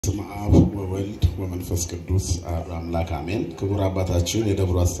ስምዓብ ወወልድ ወመንፈስ ቅዱስ አምላክ አሜን። ክቡር አባታችን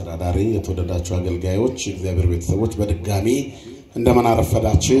የደብሩ አስተዳዳሪ የተወደዳችሁ አገልጋዮች እግዚአብሔር ቤተሰቦች በድጋሚ እንደምን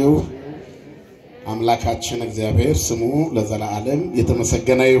አረፈዳችሁ። አምላካችን እግዚአብሔር ስሙ ለዘላለም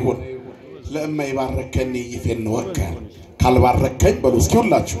የተመሰገነ ይሁን። ለእመ ይባርከኒ ይፌን ወከ ካልባረከኝ በሉ እስኪ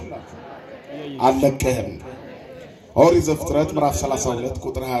ሁላችሁ አለቀህም። ኦሪት ዘፍጥረት ምዕራፍ 32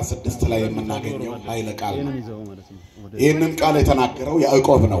 ቁጥር 26 ላይ የምናገኘው ኃይለ ቃል ነው። ይህንን ቃል የተናገረው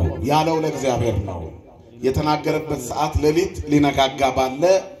ያዕቆብ ነው። ያለው ለእግዚአብሔር ነው። የተናገረበት ሰዓት ሌሊት ሊነጋጋ ባለ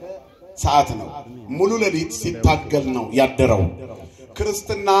ሰዓት ነው። ሙሉ ሌሊት ሲታገል ነው ያደረው።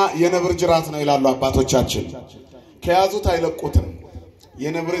 ክርስትና የነብር ጅራት ነው ይላሉ አባቶቻችን። ከያዙት አይለቁትም።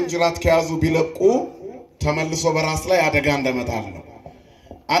 የነብርን ጅራት ከያዙ ቢለቁ ተመልሶ በራስ ላይ አደጋ እንደመጣል ነው።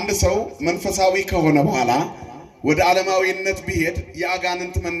 አንድ ሰው መንፈሳዊ ከሆነ በኋላ ወደ ዓለማዊነት ቢሄድ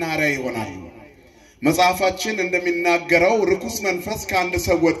የአጋንንት መናኸሪያ ይሆናል። መጽሐፋችን እንደሚናገረው ርኩስ መንፈስ ከአንድ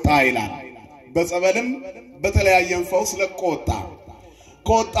ሰው ወጣ ይላል። በጸበልም በተለያየም ፈውስ ለቆ ወጣ።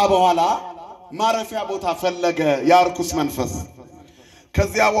 ከወጣ በኋላ ማረፊያ ቦታ ፈለገ ያ ርኩስ መንፈስ።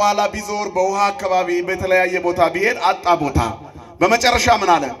 ከዚያ በኋላ ቢዞር በውሃ አካባቢ በተለያየ ቦታ ቢሄድ አጣ ቦታ። በመጨረሻ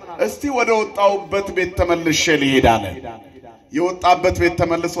ምን አለ? እስቲ ወደ ወጣውበት ቤት ተመልሼ ልሄድ አለ። የወጣበት ቤት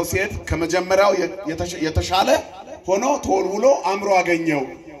ተመልሶ ሲሄድ ከመጀመሪያው የተሻለ ሆኖ ተወልውሎ አምሮ አገኘው።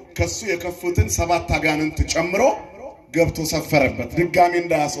 ከሱ የከፉትን 7 አጋንንት ጨምሮ ገብቶ ሰፈረበት ድጋሚ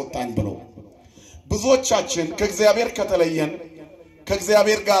እንዳያስወጣኝ ብሎ። ብዙዎቻችን ከእግዚአብሔር ከተለየን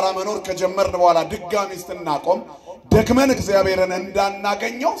ከእግዚአብሔር ጋር መኖር ከጀመርን በኋላ ድጋሚ ስትናቆም ደክመን እግዚአብሔርን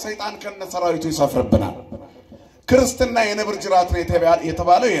እንዳናገኘው ሰይጣን ከነሰራዊቱ ይሰፍርብናል። ክርስትና የነብር ጅራት ነው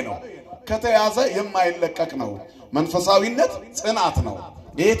የተባለው ይሄ ነው። ከተያዘ የማይለቀቅ ነው። መንፈሳዊነት ጽናት ነው።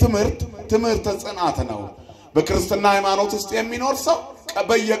 ይሄ ትምህርት ጽናት ነው። በክርስትና ሃይማኖት ውስጥ የሚኖር ሰው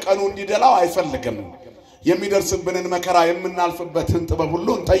በየቀኑ እንዲደላው አይፈልግም። የሚደርስብንን መከራ የምናልፍበትን ጥበብ ሁሉ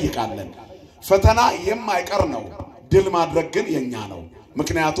እንጠይቃለን። ፈተና የማይቀር ነው። ድል ማድረግ ግን የኛ ነው።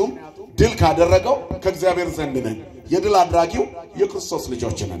 ምክንያቱም ድል ካደረገው ከእግዚአብሔር ዘንድ ነን። የድል አድራጊው የክርስቶስ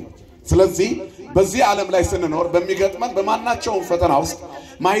ልጆች ነን። ስለዚህ በዚህ ዓለም ላይ ስንኖር በሚገጥመን በማናቸውም ፈተና ውስጥ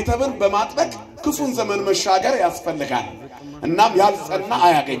ማይተብን በማጥበቅ ክፉን ዘመን መሻገር ያስፈልጋል። እናም ያልጸና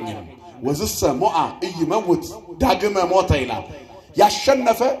አያገኝም። ወዝሰ ሞአ ኢይመውት ዳግመ ሞተ ይላል።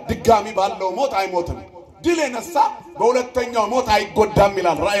 ያሸነፈ ድጋሚ ባለው ሞት አይሞትም። ድል የነሳ በሁለተኛው ሞት አይጎዳም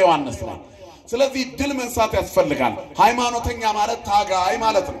ይላል ራእይ ዮሐንስ ላይ። ስለዚህ ድል መንሳት ያስፈልጋል። ሃይማኖተኛ ማለት ታጋይ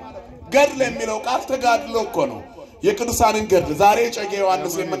ማለት ነው። ገድል የሚለው ቃል ተጋድሎ እኮ ነው። የቅዱሳንን ገድል ዛሬ ጨጌ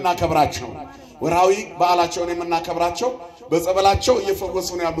ዮሐንስ የምናከብራቸው ወርሃዊ በዓላቸውን የምናከብራቸው በጸበላቸው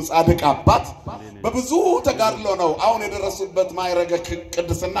እየፈወሱን ያሉ ጻድቅ አባት በብዙ ተጋድሎ ነው አሁን የደረሱበት ማይረገ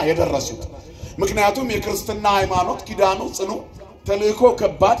ቅድስና የደረሱት። ምክንያቱም የክርስትና ሃይማኖት ኪዳኑ ጽኑ፣ ተልእኮ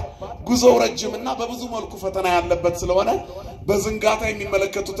ከባድ፣ ጉዞው ረጅምና በብዙ መልኩ ፈተና ያለበት ስለሆነ በዝንጋታ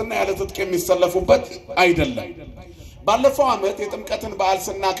የሚመለከቱትና ያለ ትጥቅ የሚሰለፉበት አይደለም። ባለፈው ዓመት የጥምቀትን በዓል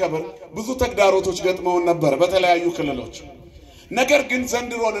ስናከብር ብዙ ተግዳሮቶች ገጥመውን ነበር በተለያዩ ክልሎች። ነገር ግን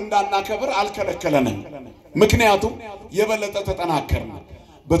ዘንድሮን እንዳናከብር አልከለከለንም። ምክንያቱም የበለጠ ተጠናከርን።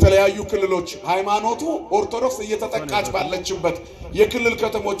 በተለያዩ ክልሎች ሃይማኖቱ ኦርቶዶክስ እየተጠቃች ባለችበት የክልል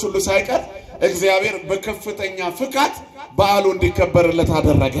ከተሞች ሁሉ ሳይቀር እግዚአብሔር በከፍተኛ ፍቃድ በዓሉ እንዲከበርለት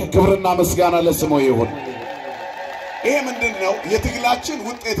አደረገ። ክብርና ምስጋና ለስሙ ይሁን። ይሄ ምንድነው? የትግላችን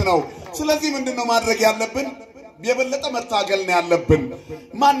ውጤት ነው። ስለዚህ ምንድነው ማድረግ ያለብን? የበለጠ መታገል ነው ያለብን።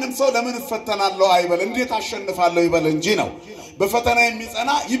 ማንም ሰው ለምን እፈተናለሁ አይበል፣ እንዴት አሸንፋለሁ ይበል እንጂ ነው። በፈተና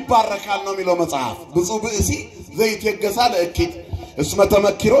የሚጸና ይባረካል ነው የሚለው መጽሐፍ። ብፁዕ ብእሲ ዘይትየገሳ ለእኪት እስመ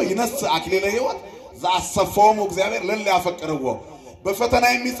ተመኪሮ ይነስ አክሊለ ሕይወት ዘአሰፈወሙ እግዚአብሔር ለለ ያፈቅርዎ። በፈተና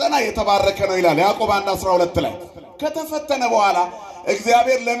የሚጸና የተባረከ ነው ይላል ያዕቆብ 1:12 ላይ። ከተፈተነ በኋላ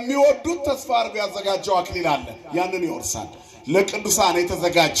እግዚአብሔር ለሚወዱት ተስፋ አድርጎ ያዘጋጀው አክሊል አለ። ያንን ይወርሳል። ለቅዱሳን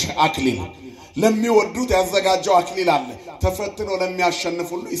የተዘጋጀ አክሊል ለሚወዱት ያዘጋጀው አክሊል አለ። ተፈትኖ ለሚያሸንፍ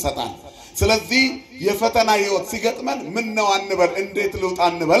ሁሉ ይሰጣል። ስለዚህ የፈተና ሕይወት ሲገጥመን ምን ነው አንበል፣ እንዴት ልውጣ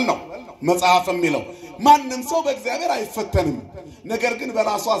አንበል ነው መጽሐፍ የሚለው። ማንም ሰው በእግዚአብሔር አይፈተንም። ነገር ግን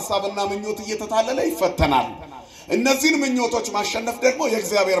በራሱ ሐሳብና ምኞት እየተታለለ ይፈተናል። እነዚህን ምኞቶች ማሸነፍ ደግሞ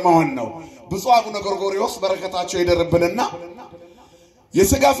የእግዚአብሔር መሆን ነው። ብፁዕ አቡነ ጎርጎርዮስ በረከታቸው ይደርብንና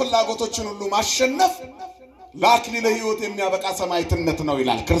የሥጋ ፍላጎቶችን ሁሉ ማሸነፍ ለአክሊለ ሕይወት የሚያበቃ ሰማዕትነት ነው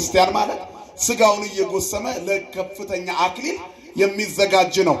ይላል። ክርስቲያን ማለት ሥጋውን እየጎሰመ ለከፍተኛ አክሊል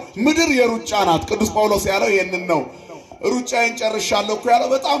የሚዘጋጅ ነው። ምድር የሩጫ ናት። ቅዱስ ጳውሎስ ያለው ይሄንን ነው። ሩጫዬን ጨርሻለሁ እኮ ያለው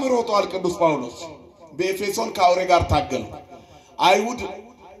በጣም ሮጧል ቅዱስ ጳውሎስ። በኤፌሶን ከአውሬ ጋር ታገልኩ፣ አይሁድ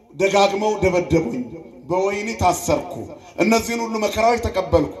ደጋግመው ደበደቡኝ፣ በወህኒ ታሰርኩ፣ እነዚህን ሁሉ መከራዎች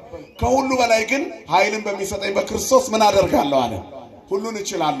ተቀበልኩ። ከሁሉ በላይ ግን ኃይልን በሚሰጠኝ በክርስቶስ ምን አደርጋለሁ አለ፣ ሁሉን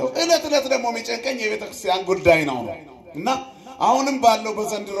እችላለሁ። እለት ደግሞ የሚጨንቀኝ የቤተ ክርስቲያን ጉዳይ ነው እና አሁንም ባለው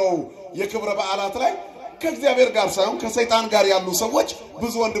በዘንድሮው የክብረ በዓላት ላይ ከእግዚአብሔር ጋር ሳይሆን ከሰይጣን ጋር ያሉ ሰዎች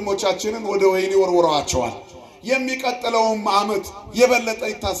ብዙ ወንድሞቻችንን ወደ ወህኒ ወርውረዋቸዋል። የሚቀጥለውም ዓመት የበለጠ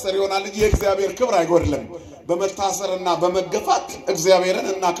ይታሰር ይሆናል እንጂ የእግዚአብሔር ክብር አይጎድልም። በመታሰርና በመገፋት እግዚአብሔርን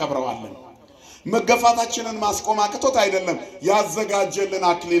እናከብረዋለን። መገፋታችንን ማስቆም አቅቶት አይደለም፣ ያዘጋጀልን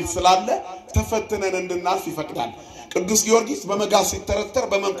አክሊል ስላለ ተፈትነን እንድናልፍ ይፈቅዳል። ቅዱስ ጊዮርጊስ በመጋዝ ሲተረተር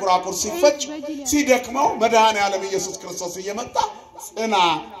በመንኮራኩር ሲፈጭ ሲደክመው መድኃኔ ዓለም ኢየሱስ ክርስቶስ እየመጣ ጽና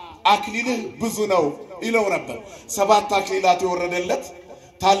አክሊልህ ብዙ ነው ይለው ነበር። 7 አክሊላት የወረደለት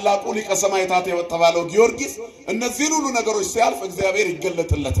ታላቁ ሊቀ ሰማዕታት የተባለው ጊዮርጊስ እነዚህን ሁሉ ነገሮች ሲያልፍ እግዚአብሔር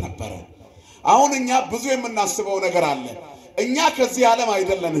ይገለጥለት ነበር። አሁን እኛ ብዙ የምናስበው ነገር አለ። እኛ ከዚህ ዓለም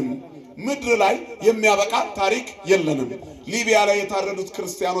አይደለንም። ምድር ላይ የሚያበቃ ታሪክ የለንም። ሊቢያ ላይ የታረዱት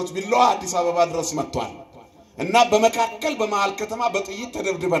ክርስቲያኖች ቢላዋ አዲስ አበባ ድረስ መጥቷል እና በመካከል በመሃል ከተማ በጥይት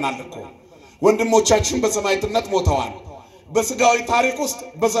ተደብድበናል እኮ። ወንድሞቻችን በሰማዕትነት ሞተዋል። በስጋዊ ታሪክ ውስጥ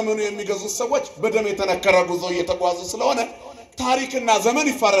በዘመኑ የሚገዙት ሰዎች በደም የተነከረ ጉዞ እየተጓዙ ስለሆነ ታሪክና ዘመን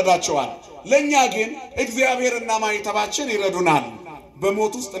ይፋረዳቸዋል። ለኛ ግን እግዚአብሔርና ማይተባችን ይረዱናል።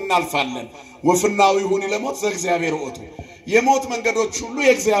 በሞት ውስጥ እናልፋለን። ወፍናው ይሁን ለሞት ዘእግዚአብሔር ወጡ። የሞት መንገዶች ሁሉ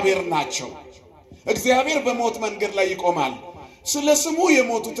የእግዚአብሔር ናቸው። እግዚአብሔር በሞት መንገድ ላይ ይቆማል። ስለ ስሙ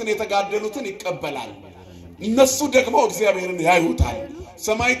የሞቱትን የተጋደሉትን ይቀበላል። እነሱ ደግሞ እግዚአብሔርን ያዩታል።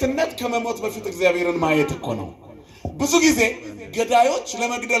 ሰማዕትነት ከመሞት በፊት እግዚአብሔርን ማየት እኮ ነው። ብዙ ጊዜ ገዳዮች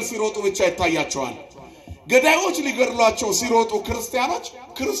ለመግደል ሲሮጡ ብቻ ይታያቸዋል። ገዳዮች ሊገድሏቸው ሲሮጡ ክርስቲያኖች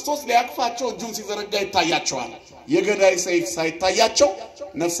ክርስቶስ ሊያቅፋቸው እጁን ሲዘረጋ ይታያቸዋል። የገዳይ ሰይፍ ሳይታያቸው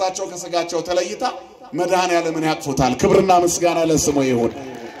ነፍሳቸው ከስጋቸው ተለይታ መድኃኔ ዓለምን ያቅፉታል። ክብርና ምስጋና ለስሙ ይሁን።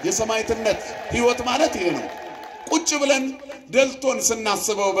 የሰማዕትነት ሕይወት ማለት ይሄ ነው። ቁጭ ብለን ደልቶን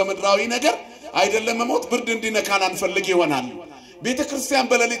ስናስበው በመድራዊ ነገር አይደለም መሞት ብርድ እንዲነካን አንፈልግ ይሆናል። ቤተክርስቲያን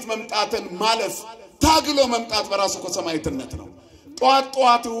በሌሊት መምጣትን ማለፍ ታግሎ መምጣት በራሱ ሰማዕትነት ነው። ጧት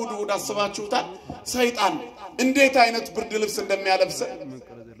እሑድ አስባችሁታል? ሰይጣን እንዴት አይነት ብርድ ልብስ እንደሚያለብስ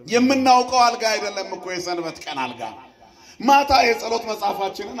የምናውቀው አልጋ አይደለም እኮ የሰንበት ቀን አልጋ። ማታ የጸሎት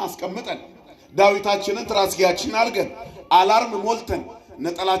መጽሐፋችንን አስቀምጠን ዳዊታችንን ትራስጊያችንን አልገን አላርም ሞልተን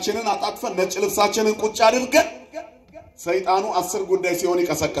ነጠላችንን አጣጥፈን ነጭ ልብሳችንን ቁጭ አድርገን ሰይጣኑ 10 ጉዳይ ሲሆን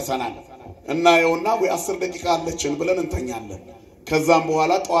ይቀሰቀሰናል እና ይውና ወይ 10 ደቂቃ አለችን ብለን እንተኛለን። ከዛም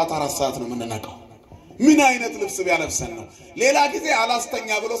በኋላ ጧት 4 ሰዓት ነው የምንነቃው። ምን አይነት ልብስ ቢያለብሰን ነው? ሌላ ጊዜ አላስተኛ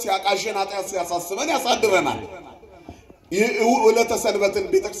ብሎ ሲያቃዠን ኃጢአት ሲያሳስበን ያሳድረናል። ዕለተ ሰንበትን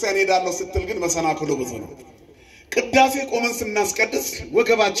ቤተክርስቲያን ሄዳለሁ ስትል ግን መሰናክሉ ብዙ ነው። ቅዳሴ ቆመን ስናስቀድስ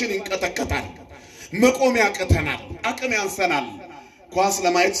ወገባችን ይንቀጠቀጣል፣ መቆም ያቅተናል፣ አቅም ያንሰናል። ኳስ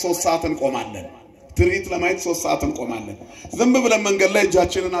ለማየት 3 ሰዓት እንቆማለን። ትርኢት ለማየት 3 ሰዓት እንቆማለን። ዝም ብለን መንገድ ላይ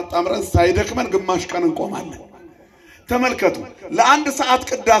እጃችንን አጣምረን ሳይደክመን ግማሽ ቀን እንቆማለን። ተመልከቱ። ለ1 ሰዓት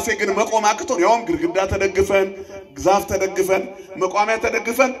ቅዳሴ ግን መቆም አቅቶን ያውም ግድግዳ ተደግፈን ዛፍ ተደግፈን መቋሚያ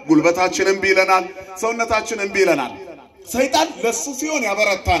ተደግፈን ጉልበታችን እምቢ ይለናል፣ ሰውነታችን እምቢ ይለናል። ሰይጣን ለሱ ሲሆን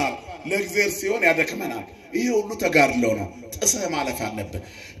ያበረታናል፣ ለእግዚአብሔር ሲሆን ያደክመናል። ይሄ ሁሉ ተጋድሎ ነው። ጥሰህ ማለፍ አለበት።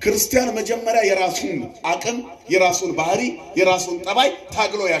 ክርስቲያን መጀመሪያ የራሱን አቅም፣ የራሱን ባህሪ፣ የራሱን ጠባይ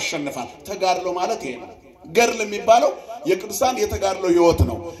ታግሎ ያሸንፋል። ተጋድሎ ማለት ይሄ ነው። ገድል የሚባለው የቅዱሳን የተጋድሎ ሕይወት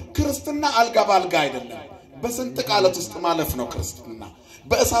ነው። ክርስትና አልጋ ባልጋ አይደለም። በስንጥቅ ዓለት ውስጥ ማለፍ ነው ክርስትና።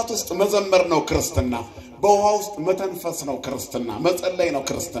 በእሳት ውስጥ መዘመር ነው ክርስትና። በውሃ ውስጥ መተንፈስ ነው ክርስትና። መጸለይ ነው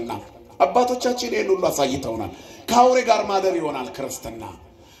ክርስትና። አባቶቻችን ይሄን ሁሉ አሳይተውናል። ከአውሬ ጋር ማደር ይሆናል ክርስትና።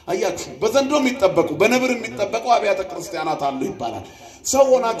 አያችሁ፣ በዘንዶ የሚጠበቁ በነብር የሚጠበቁ አብያተ ክርስቲያናት አሉ ይባላል። ሰው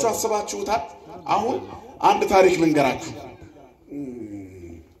ሆናችሁ አስባችሁታል? አሁን አንድ ታሪክ ልንገራችሁ።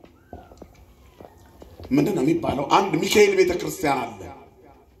 ምንድነው የሚባለው? አንድ ሚካኤል ቤተክርስቲያን አለ።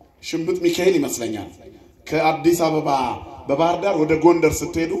 ሽምብጥ ሚካኤል ይመስለኛል። ከአዲስ አበባ በባህር ዳር ወደ ጎንደር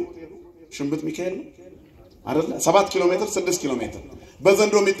ስትሄዱ ሽምብጥ ሚካኤል አይደለ? 7 ኪሎ ሜትር 6 ኪሎ ሜትር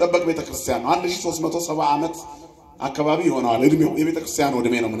በዘንዶ የሚጠበቅ ቤተክርስቲያን ነው። 1370 ዓመት አካባቢ ይሆናል እድሜው። የቤተክርስቲያኑ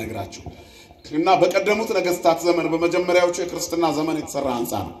እድሜ ነው የምነግራችሁ። እና በቀደሙት ነገስታት ዘመን በመጀመሪያዎቹ የክርስትና ዘመን የተሰራ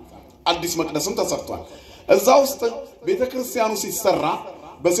ህንጻ ነው። አዲስ መቅደስም ተሰርቷል። እዛ ውስጥ ቤተክርስቲያኑ ሲሰራ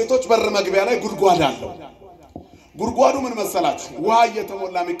በሴቶች በር መግቢያ ላይ ጉድጓድ አለው። ጉድጓዱ ምን መሰላችሁ? ውሃ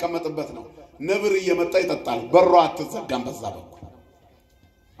እየተሞላ የሚቀመጥበት ነው። ነብር እየመጣ ይጠጣል። በሯ አትዘጋም በዛ በኩል።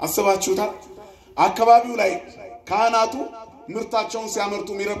 አስባችሁታል? አካባቢው ላይ ካህናቱ ምርታቸውን ሲያመርቱ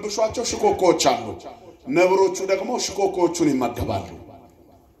የሚረብሿቸው ሽኮኮዎች አሉ። ነብሮቹ ደግሞ ሽኮኮዎቹን ይመገባሉ።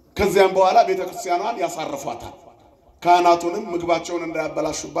 ከዚያም በኋላ ቤተክርስቲያኗን ያሳርፏታል። ካህናቱንም ምግባቸውን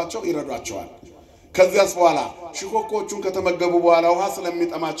እንዳያበላሹባቸው ይረዷቸዋል። ከዚያስ በኋላ ሽኮኮዎቹን ከተመገቡ በኋላ ውሃ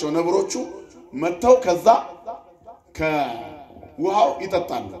ስለሚጠማቸው ነብሮቹ መተው ከዛ ከውሃው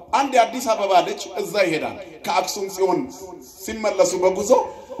ይጠጣሉ። አንድ የአዲስ አበባ ልጅ እዛ ይሄዳል። ከአክሱም ጽዮን ሲመለሱ በጉዞ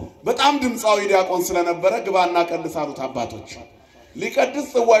በጣም ድምጻዊ ዲያቆን ስለነበረ ግባና ቀድስ አሉት አባቶች። ሊቀድስ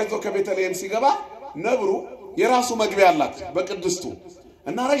ጽዋይቶ ከቤተልሔም ሲገባ ነብሩ የራሱ መግቢያ አላት በቅድስቱ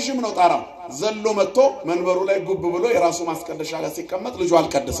እና ረጅም ነው ጣራው ዘሎ መጥቶ መንበሩ ላይ ጉብ ብሎ የራሱ ማስቀደሻ ጋር ሲቀመጥ ልጁ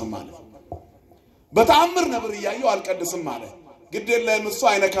አልቀድስም ማለት በተአምር ነብር ያየው አልቀድስም ማለት ግዴለም እሱ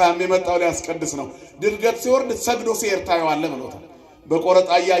አይነካም የመጣው ሊያስቀድስ ነው ድርገት ሲወርድ ሰግዶ ሲርታ ያዋለ ብሎታል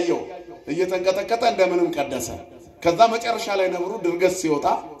በቆረጣ ያየው እየተንቀጠቀጠ እንደምንም ቀደሰ ከዛ መጨረሻ ላይ ነብሩ ድርገት ሲወጣ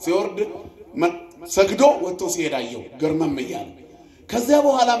ሲወርድ ሰግዶ ወጥቶ ሲሄዳየው ገርመም ይያል ከዚያ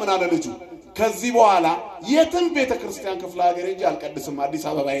በኋላ ምን አለ ልጁ ከዚህ በኋላ የትም ቤተክርስቲያን ክፍለ ሀገር እንጂ አልቀድስም አዲስ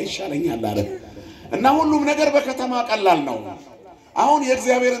አበባ ይሻለኛል አለ እና ሁሉም ነገር በከተማ ቀላል ነው አሁን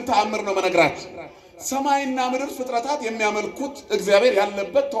የእግዚአብሔርን ተአምር ነው መነግራችሁ ሰማይና ምድር ፍጥረታት የሚያመልኩት እግዚአብሔር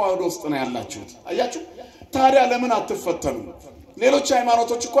ያለበት ተዋህዶ ውስጥ ነው ያላችሁት አያችሁ ታዲያ ለምን አትፈተኑ ሌሎች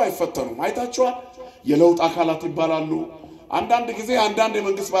ሃይማኖቶች እኮ አይፈተኑም አይታችኋል የለውጥ አካላት ይባላሉ አንዳንድ ጊዜ አንዳንድ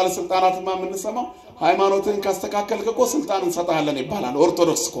የመንግስት ባለስልጣናትማ ምን ሰማው ሃይማኖትን ካስተካከልክ እኮ ስልጣን እንሰጣለን ይባላል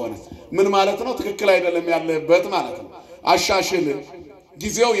ኦርቶዶክስ ከሆነ ምን ማለት ነው ትክክል አይደለም ያለበት ማለት ነው አሻሽል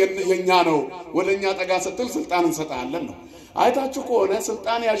ጊዜው የኛ ነው ወደኛ ጠጋ ስትል ስልጣን እንሰጣለን ነው አይታችሁ ከሆነ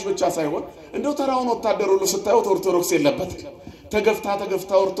ስልጣን ያዥ ብቻ ሳይሆን እንደው ተራውን ወታደር ሁሉ ስታዩት ኦርቶዶክስ የለበት ተገፍታ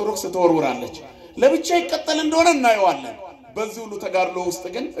ኦርቶዶክስ ተወርውራለች ለብቻ ይቀጠል እንደሆነ እናየዋለን በዚህ ሁሉ ተጋርሎ ውስጥ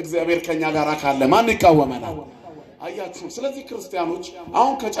ግን እግዚአብሔር ከኛ ጋር ካለ ማን ይቃወመናል አያችሁ ስለዚህ ክርስቲያኖች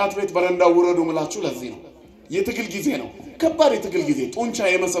አሁን ከጫት ቤት በረንዳው ወረዱ ምላችሁ ለዚህ ነው የትግል ጊዜ ነው ከባድ የትግል ጊዜ ጡንቻ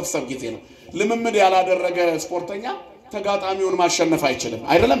የመሰብሰብ ጊዜ ነው ልምምድ ያላደረገ ስፖርተኛ ተጋጣሚውን ማሸነፍ አይችልም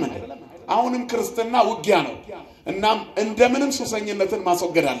አይደለም እንዴ አሁንም ክርስትና ውጊያ ነው እናም እንደምንም ሱሰኝነትን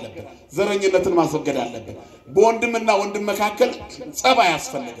ማስወገድ አለበት ዘረኝነትን ማስወገድ አለበት በወንድምና ወንድም መካከል ጸባ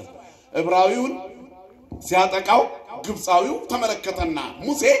ያስፈልጋል ዕብራዊውን ሲያጠቃው ግብፃዊው ተመለከተና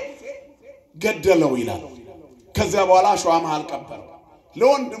ሙሴ ገደለው ይላል ከዚያ በኋላ ሸዋ መሃል ቀበረው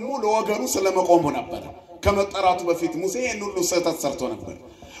ለወንድሙ ለወገኑ ስለመቆሙ ነበር ከመጠራቱ በፊት ሙሴ ሁሉ ስህተት ሰርቶ ነበር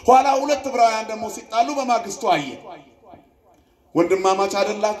ኋላ ሁለት ዕብራውያን ደግሞ ሲጣሉ በማግስቱ አየ ወንድማማች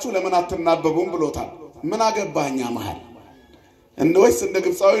አይደላችሁ ለምን አትናበቡም ብሎታል ምን አገባኛ መሃል እንደውስ እንደ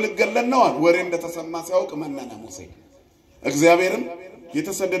ግብፃዊ ልገለን ነው ወሬ እንደተሰማ ሲያውቅ መነነ ሙሴ እግዚአብሔርም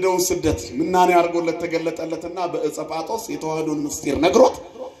የተሰደደው ስደት ምናኔ አርጎለት ተገለጠለትና በእጸጳጦስ የተዋህዶን ምስጢር ነግሮት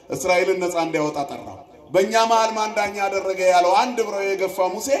እስራኤልን ነፃ እንዲያወጣ ጠራው በእኛ መሃል ማንዳኛ ያደረገ ያለው አንድ ዕብራዊ የገፋ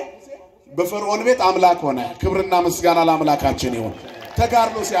ሙሴ በፈርዖን ቤት አምላክ ሆነ ክብርና ምስጋና ለአምላካችን ይሁን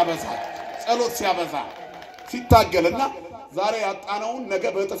ተጋርሎ ሲያበዛ ጸሎት ሲያበዛ ሲታገልና ዛሬ ያጣነውን ነገ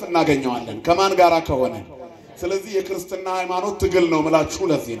በእጥፍ እናገኘዋለን ከማን ጋራ ከሆነ ስለዚህ የክርስትና ሃይማኖት ትግል ነው ምላችሁ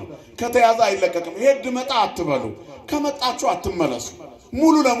ለዚህ ነው ከተያዘ አይለቀቅም ሄድ መጣ አትበሉ ከመጣችሁ አትመለሱ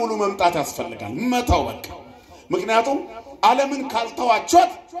ሙሉ ለሙሉ መምጣት ያስፈልጋል መታው በቃ ምክንያቱም ዓለምን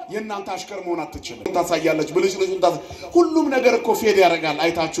ካልተዋቸት የእናንተ አሽከር መሆን አትችልም ታሳያለች ብልጭልጭ ሁሉም ነገር እኮ ፌድ ያደርጋል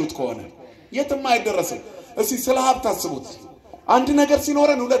አይታችሁት ከሆነ የትም አይደረስም እስቲ ስለ ሀብት አስቡት አንድ ነገር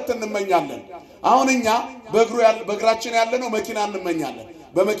ሲኖረን ሁለት እንመኛለን አሁን እኛ በእግራችን ያለነው መኪና እንመኛለን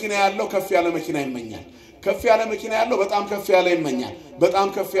በመኪና ያለው ከፍ ያለ መኪና ይመኛል ከፍ ያለ መኪና ያለው በጣም ከፍ ያለ ይመኛል በጣም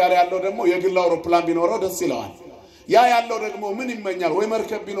ከፍ ያለ ያለው ደግሞ የግል አውሮፕላን ቢኖረው ደስ ይለዋል ያ ያለው ደግሞ ምን ይመኛል ወይ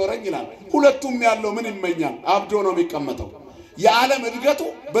መርከብ ቢኖረኝ ይላል ሁለቱም ያለው ምን ይመኛል አብዶ ነው የሚቀመጠው የዓለም እድገቱ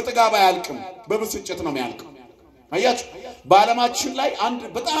በጥጋብ አያልቅም በብስጭት ነው የሚያልቀው አያችሁ በዓለማችን ላይ አንድ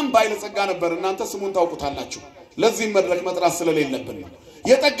በጣም ባይለጸጋ ነበር እናንተ ስሙን ታውቁታላችሁ ለዚህ መድረክ መጥራት ስለሌለብን ነው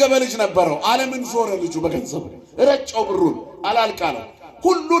የጠገበ ልጅ ነበረው ዓለምን ዞረ ልጁ በገንዘብ ረጨው ብሩን አላልቃለው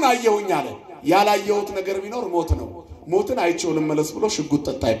ሁሉን አየሁኝ አለ ያላየሁት ነገር ቢኖር ሞት ነው ሞትን አይቼው ልመለስ ብሎ ሽጉጥ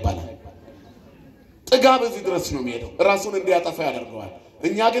ጠጣ ይባላል ጥጋብ እዚህ ድረስ ነው የሚሄደው ራሱን እንዲያጠፋ ያደርገዋል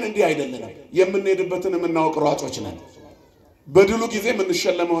እኛ ግን እንዲህ አይደለንም የምንሄድበትን የምናውቅ ሯጮች ነን በድሉ ጊዜ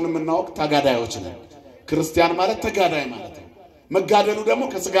የምንሸለመውን የምናውቅ ተጋዳዮች ነን ክርስቲያን ማለት ተጋዳይ ማለት ነው መጋደሉ ደግሞ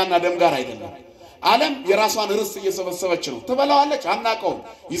ከስጋና ደም ጋር አይደለም ዓለም የራሷን ርስ እየሰበሰበች ነው ተበላዋለች አናቀው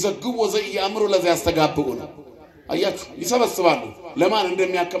ይዘግቡ ወዘይአምሩ ለዛ ያስተጋብኡ ነው አያችሁ ይሰበስባሉ ለማን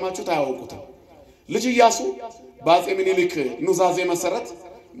እንደሚያከማቹት አያውቁትም ልጅ ኢያሱ በአፄ ምኒልክ ኑዛዜ መሰረት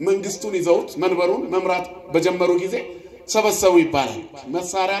መንግስቱን ይዘውት መንበሩን መምራት በጀመሩ ጊዜ ሰበሰቡ ይባላል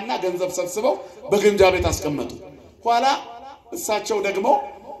መሳሪያና ገንዘብ ሰብስበው በግምጃ ቤት አስቀመጡ ኋላ እሳቸው ደግሞ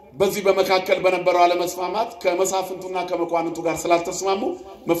በዚህ በመካከል በነበረው አለመስማማት ከመሳፍንቱና ከመኳንንቱ ጋር ስላልተስማሙ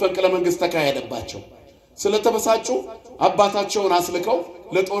መፈንቅለ መንግስት ተካሄደባቸው ስለተበሳጩ አባታቸውን አስልከው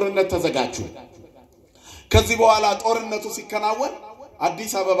ለጦርነት ተዘጋጁ ከዚህ በኋላ ጦርነቱ ሲከናወን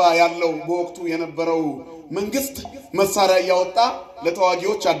አዲስ አበባ ያለው በወቅቱ የነበረው መንግስት መሳሪያ ያወጣ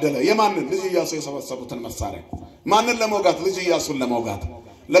ለተዋጊዎች አደለ የማንን ልጅ ኢያሱ የሰበሰቡትን መሳሪያ ማንን ለመውጋት ልጅ ኢያሱን ለመውጋት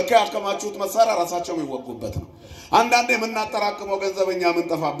ለካ ያከማቹት መሳሪያ ራሳቸው የሚወጉበት ነው አንዳንዴ የምናጠራቅመው ገንዘበኛ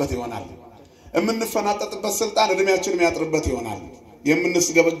ምንጠፋበት ይሆናል የምንፈናጠጥበት ስልጣን እድሜያችን የሚያጥርበት ይሆናል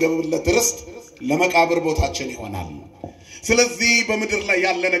የምንስገበገብለት ርስት ለመቃብር ቦታችን ይሆናል ስለዚህ በመድር ላይ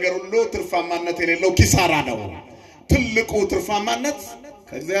ያለ ነገር ሁሉ ትርፋማነት የሌለው ኪሳራ ነው ትልቁ ትርፋማነት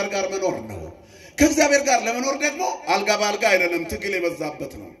ከእግዚአብሔር ጋር መኖር ነው ከእግዚአብሔር ጋር ለመኖር ደግሞ አልጋ ባልጋ አይደለም ትግል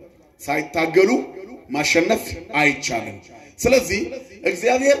የበዛበት ነው ሳይታገሉ ማሸነፍ አይቻልም ስለዚህ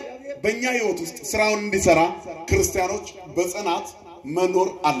እግዚአብሔር በእኛ ህይወት ውስጥ ስራውን እንዲሰራ ክርስቲያኖች በጽናት መኖር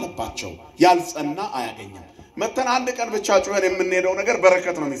አለባቸው ያልጸና አያገኝም መተን አንድ ቀን ብቻ ጮኸን የምንሄደው ነገር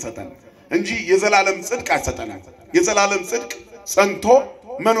በረከት ነው የሚሰጠን እንጂ የዘላለም ጽድቅ አይሰጠንም የዘላለም ጽድቅ ጸንቶ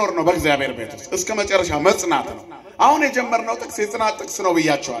መኖር ነው በእግዚአብሔር ቤት ውስጥ እስከ መጨረሻ መጽናት ነው አሁን የጀመርነው ጥቅስ የጽናት ጥቅስ ነው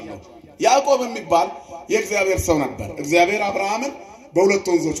ብያቸዋለሁ ያዕቆብ የሚባል የእግዚአብሔር ሰው ነበር እግዚአብሔር አብርሃምን በሁለት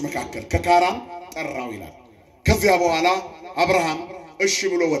ወንዞች መካከል ከካራን ጠራው ይላል ከዚያ በኋላ አብርሃም እሺ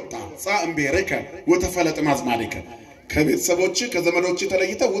ብሎ ወጣ ጻእምቤርከ ወተፈለጥ ማዝማሊከ ከቤተሰቦች ከዘመዶች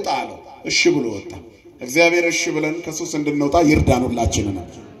ተለይተ ውጣ አለው እሺ ብሎ ወጣ እግዚአብሔር እሺ ብለን ከሱስ እንድንወጣ ይርዳን ሁላችንን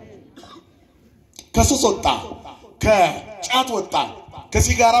ከሱስ ወጣ ከጫት ወጣ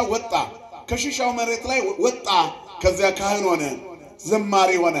ከሲጋራ ወጣ ከሽሻው መሬት ላይ ወጣ ከዚያ ካህን ሆነ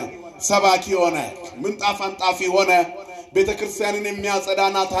ዘማሪ ሆነ ሰባኪ ሆነ ምንጣፍ አንጣፊ ሆነ ቤተክርስቲያንን የሚያጸዳ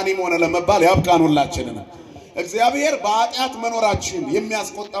ናታኒም ሆነ ለመባል ያብቃን ሁላችንን እግዚአብሔር በኃጢአት መኖራችን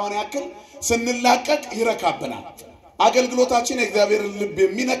የሚያስቆጣውን ያክል ስንላቀቅ ይረካብናል አገልግሎታችን የእግዚአብሔር ልብ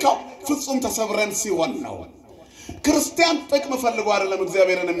የሚነካው ፍጹም ተሰብረን ሲሆን ነው ክርስቲያን ጥቅም ፈልጎ አይደለም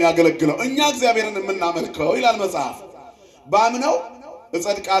እግዚአብሔርን የሚያገለግለው እኛ እግዚአብሔርን የምናመልከው ይላል መጽሐፍ ባምነው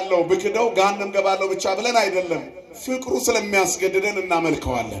እጸድቃለሁ ብክደው ገሃነም ገባለሁ ብቻ ብለን አይደለም ፍቅሩ ስለሚያስገድደን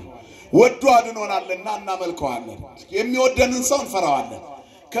እናመልከዋለን ወዶ አድኖናልና እናመልከዋለን የሚወደንን ሰው እንፈራዋለን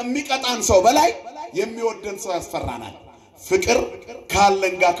ከሚቀጣን ሰው በላይ የሚወደን ሰው ያስፈራናል ፍቅር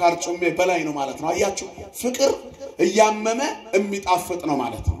ካለንጋ ካርጩሜ በላይ ነው ማለት ነው አያችሁ ፍቅር እያመመ የሚጣፍጥ ነው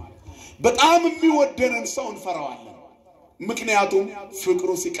ማለት ነው በጣም የሚወደንን ሰው እንፈራዋለን ምክንያቱም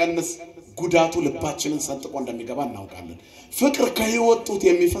ፍቅሩ ሲቀንስ ጉዳቱ ልባችንን ሰንጥቆ እንደሚገባ እናውቃለን ፍቅር ከህይወቱት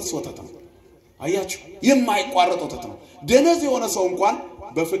የሚፈስ ወተት ነው አያችሁ የማይቋረጥ ወተት ነው ደነዝ የሆነ ሰው እንኳን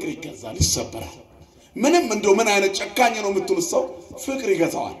በፍቅር ይገዛል ይሰበራል ምንም እንደው ምን አይነት ጨካኝ ነው የምትሉት ሰው ፍቅር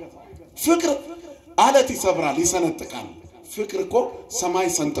ይገዛዋል ፍቅር አለት ይሰብራል ይሰነጥቃል ፍቅር እኮ ሰማይ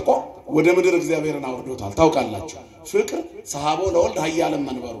ሰንጥቆ ወደ ምድር እግዚአብሔርን አውርዶታል ታውቃላችሁ ፍቅር ሰሃቦ ለወልድ ኃያለም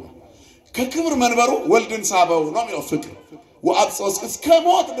መንበሩ ከክብር መንበሩ ወልድን ሳበው ነው የሚለው ፍቅር ወአብጾስ እስከ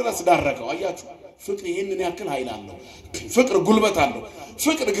ሞት ድረስ ዳረገው አያችሁ ፍቅር ይሄንን ያክል ኃይል አለው ፍቅር ጉልበት አለው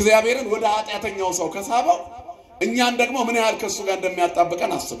ፍቅር እግዚአብሔርን ወደ ኃጢያተኛው ሰው ከሳበው እኛን ደግሞ ምን ያህል ከሱ ጋር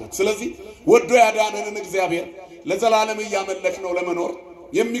እንደሚያጣብቀን አስቡት ስለዚህ ወዶ ያዳነንን እግዚአብሔር ለዘላለም ያመለክነው ለመኖር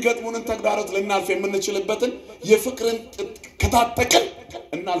የሚገጥሙንን ተግዳሮት ለናልፍ የምንችልበትን የፍቅርን ከታጠቀን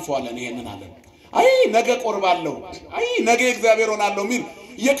እናልፈዋለን ይሄንን አለን አይ ነገ ቆርባለሁ አይ ነገ እግዚአብሔር ሆናለሁ ሚል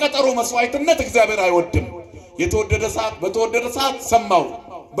የቀጠሮ መስዋዕትነት እግዚአብሔር አይወድም የተወደደ ሰዓት በተወደደ ሰዓት ሰማው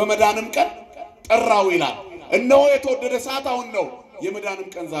በመዳንም ቀን ጠራው ይላል እነሆ የተወደደ ሰዓት አሁን ነው የመዳንም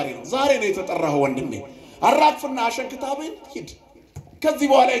ቀን ዛሬ ነው የተጠራው ወንድሜ አራፍና አሸንክታበን ሂድ ከዚህ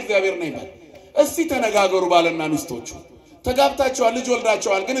በኋላ እግዚአብሔር ነው ይባል እስቲ ተነጋገሩ ባለና ሚስቶቹ ተጋብታችኋል ልጅ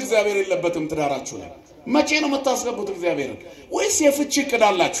ወልዳችኋል ግን እግዚአብሔር የለበትም ትዳራችሁ ላይ መቼ ነው መታስገቡት እግዚአብሔርን ወይስ የፍቺ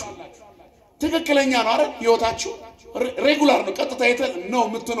ቅዳላችሁ ትክክለኛ ነው አይደል ህይወታችሁ ሬጉላር ነው ቀጥታ ነው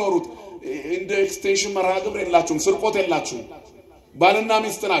የምትኖሩት እንደ ኤክስቴንሽን መርሃ ግብር የላችሁም ስርቆት የላችሁም ባልና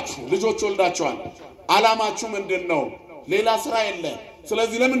ሚስት ናችሁ ልጆች ወልዳችኋል አላማችሁ ምንድነው ሌላ ስራ የለ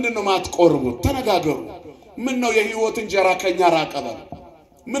ስለዚህ ለምንድን ነው ማትቆርቡት ተነጋገሩ ምን ነው የህይወት እንጀራ ከኛ ራቀበ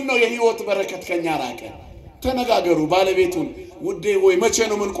ምን ነው የህይወት በረከት ከኛ ራቀ ተነጋገሩ ባለቤቱን ውዴ ወይ መቼ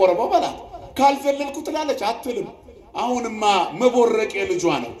ነው ምን ቆርበው በላ ካልዘለልኩ ትላለች አትልም አሁንማ መቦረቅ የልጇ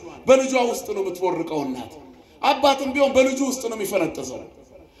ነው በልጇ ውስጥ ነው የምትቦርቀው እናት አባትም ቢሆን በልጁ ውስጥ ነው የሚፈነጥዘው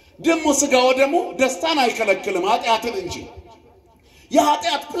ደሞ ስጋ ወደሙ ደስታን አይከለክልም ኃጢያትን እንጂ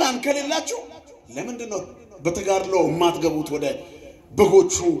የኃጢያት ፕላን ከሌላችሁ ለምንድን ነው በተጋድሎ ማትገቡት ወደ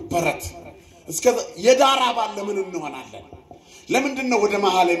በጎቹ በረት እስከ የዳራ ባለ ምን እንሆናለን ለምንድን ነው ወደ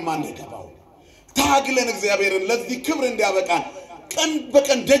መሃል የማንገባው ታግለን እግዚአብሔርን ለዚህ ክብር እንዲያበቃን ቀን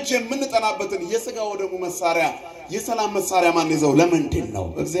በቀን ደጅ የምንጠናበትን የሥጋ ወደሙ መሳሪያ የሰላም መሳሪያ ማን ይዘው ለምንድን ነው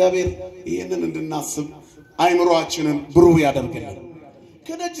እግዚአብሔር ይሄንን እንድናስብ አይምሮአችንን ብሩህ ያደርግልን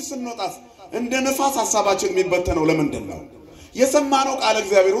ከደጅ ስንወጣስ እንደ ነፋስ ሐሳባችን የሚበተነው ለምንድን ነው የሰማነው ቃል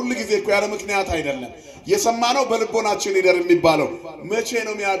እግዚአብሔር ሁሉ ጊዜ እኮ ያለ ምክንያት አይደለም የሰማነው በልቦናችን ይደር የሚባለው መቼ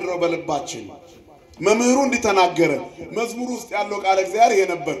ነው የሚያድረው በልባችን መምህሩ እንዲተናገረ መዝሙር ውስጥ ያለው ቃል እግዚአብሔር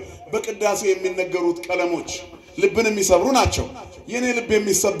የነበር በቅዳሴ የሚነገሩት ቀለሞች ልብን የሚሰብሩ ናቸው የኔ ልብ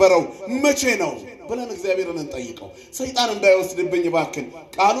የሚሰበረው መቼ ነው ብለን እግዚአብሔርን እንጠይቀው ሰይጣን እንዳይወስድብኝ ባክን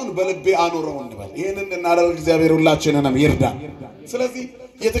ቃሉን በልቤ አኖረው እንበል ይሄንን እናደርግ እግዚአብሔር ሁላችንንም ይርዳን ስለዚህ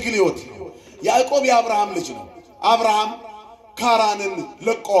የትግል ህይወት ያዕቆብ የአብርሃም ልጅ ነው አብርሃም ካራንን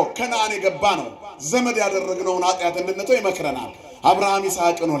ለቆ ከነዓን የገባ ነው ዘመድ ያደረግነውን ኃጢአት እንድንተው ይመክረናል። አብርሃም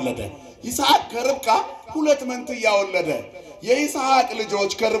ይስሐቅን ወለደ። ይስሐቅ ከርብቃ ሁለት መንትያ ወለደ። የይስሐቅ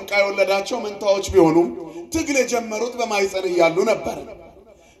ልጆች ከርብቃ የወለዳቸው መንታዎች ቢሆኑም ትግል የጀመሩት በማይፀን እያሉ ነበር።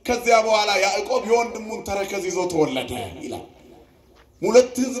 ከዚያ በኋላ ያዕቆብ የወንድሙን ተረከዝ ይዞ ተወለደ ይላል።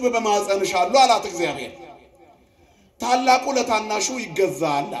 ሁለት ሕዝብ በማፀንሽ አሉ አላት እግዚአብሔር። ታላቁ ለታናሹ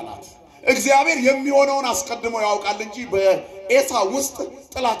ይገዛል አላት። እግዚአብሔር የሚሆነውን አስቀድሞ ያውቃል እንጂ በኤሳው ውስጥ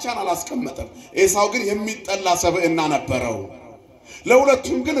ጥላቻን አላስቀመጠም። ኤሳው ግን የሚጠላ ሰብዕና ነበረው።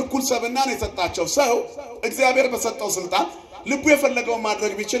 ለሁለቱም ግን እኩል ሰብዕናን የሰጣቸው ሰው እግዚአብሔር በሰጠው ስልጣን ልቡ የፈለገውን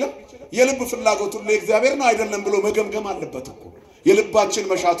ማድረግ ቢችልም የልብ ፍላጎት ሁሉ እግዚአብሔር ነው አይደለም ብሎ መገምገም አለበት እኮ። የልባችን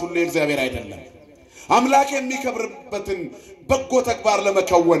መሻት ሁሉ እግዚአብሔር አይደለም። አምላክ የሚከብርበትን በጎ ተግባር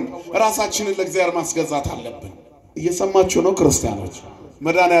ለመከወን ራሳችንን ለእግዚአብሔር ማስገዛት አለብን። እየሰማችሁ ነው ክርስቲያኖች?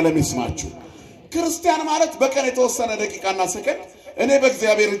 መድኃኔዓለም ይስማችሁ። ክርስቲያን ማለት በቀን የተወሰነ ደቂቃና ሰከንድ እኔ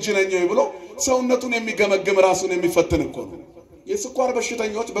በእግዚአብሔር እጅ ነኝ ብሎ ሰውነቱን የሚገመግም ራሱን የሚፈትን እኮ ነው። የስኳር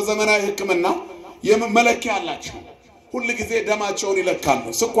በሽተኞች በዘመናዊ ሕክምና የመለኪያ አላቸው። ሁሉ ጊዜ ደማቸውን ይለካሉ፣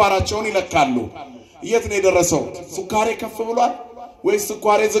 ስኳራቸውን ይለካሉ። የት ነው የደረሰው? ስኳሬ ከፍ ብሏል ወይስ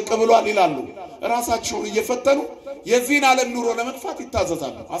ስኳሬ ዝቅ ብሏል ይላሉ። ራሳቸውን እየፈተኑ የዚህን ዓለም ኑሮ ለመግፋት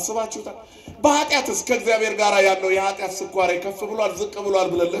ይታዘዛሉ። አስባችሁታል? በኃጢአት እስከ እግዚአብሔር ጋር ያለው የኃጢአት ስኳሬ ከፍ ብሏል ዝቅ ብሏል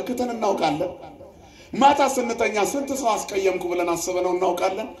ብለን ለክተን እናውቃለን? ማታ ስንተኛ ስንት ሰው አስቀየምኩ ብለን አስበነው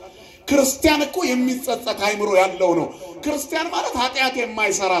እናውቃለን? ክርስቲያን እኮ የሚጸጸት አይምሮ ያለው ነው። ክርስቲያን ማለት ኃጢአት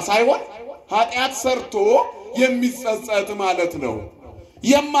የማይሰራ ሳይሆን ኃጢአት ሰርቶ የሚጸጸት ማለት ነው።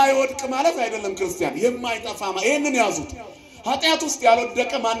 የማይወድቅ ማለት አይደለም። ክርስቲያን የማይጠፋ ይሄንን ያዙት። ኃጢአት ውስጥ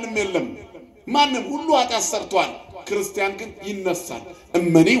ያልወደቀ ማንም የለም። ማንም ሁሉ ኃጢአት ሰርቷል። ክርስቲያን ግን ይነሳል።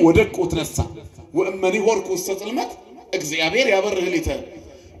 እመኒ ወደቁ ተነሳ ወእመኒ ሆርኩ ጽልመት እግዚአብሔር ያበርህ ሊተ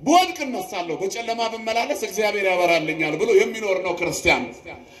በወድቅ እነሳለሁ በጨለማ በመላለስ እግዚአብሔር ያበራልኛል ብሎ የሚኖር ነው ክርስቲያን።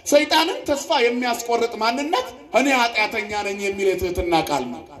 ሰይጣንን ተስፋ የሚያስቆርጥ ማንነት እኔ ኃጢአተኛ ነኝ የሚል የትህትና ቃል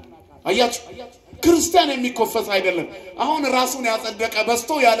ነው። አያችሁ? ክርስቲያን የሚኮፈስ አይደለም። አሁን ራሱን ያጸደቀ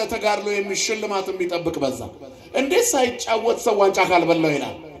በስቶ ያለ ተጋድሎ የሚሽልማት የሚጠብቅ በዛ። እንዴት ሳይጫወት ሰው ዋንጫ ካልበላው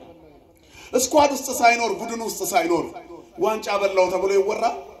ይላል? ስኳድ ውስጥ ሳይኖር ቡድን ውስጥ ሳይኖር ዋንጫ በላው ተብሎ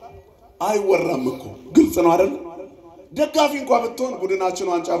ይወራል? አይወራም እኮ። ግልጽ ነው አይደል? ደጋፊ እንኳን ብትሆን ቡድናችን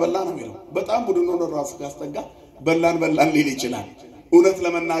ዋንጫ በላ ነው የሚለው። በጣም ቡድኑን ራሱ ያስጠጋ በላን ሊል ይችላል። እውነት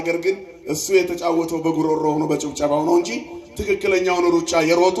ለመናገር ግን እሱ የተጫወተው በጉሮሮ ሆኖ በጭብጨባው ነው እንጂ ትክክለኛውን ሩጫ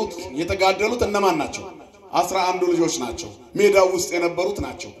የሮጡት የተጋደሉት እነማን ናቸው? 11 ልጆች ናቸው። ሜዳው ውስጥ የነበሩት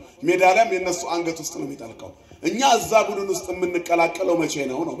ናቸው። ሜዳ ላይም የነሱ አንገት ውስጥ ነው የሚጠልቀው። እኛ እዛ ቡድን ውስጥ የምንቀላቀለው መቼ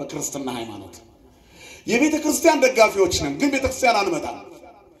ነው? በክርስትና ሃይማኖት የቤተ ክርስቲያን ደጋፊዎች ነን፣ ግን ቤተ ክርስቲያን አንመጣም።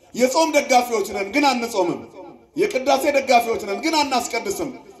 የጾም ደጋፊዎች ነን፣ ግን አንጾምም። የቅዳሴ ደጋፊዎች ነን፣ ግን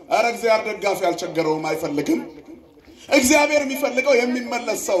አናስቀድስም። አረ እግዚአብሔር ደጋፊ አልቸገረውም፣ አይፈልግም። እግዚአብሔር የሚፈልገው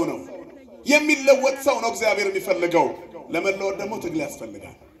የሚመለስ ሰው ነው፣ የሚለወጥ ሰው ነው እግዚአብሔር የሚፈልገው። ለመለወጥ ደግሞ ትግል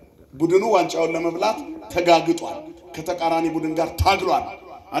ያስፈልጋል። ቡድኑ ዋንጫውን ለመብላት ተጋግጧል፣ ከተቃራኒ ቡድን ጋር ታግሏል።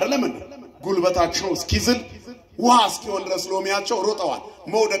 አይደለም እንዴ? ጉልበታቸው እስኪዝል ውሃ እስኪሆን ድረስ ሎሚያቸው ሮጠዋል።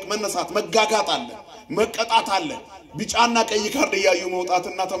 መውደቅ፣ መነሳት፣ መጋጋጥ አለ፣ መቀጣት አለ። ቢጫና ቀይ ካርድ እያዩ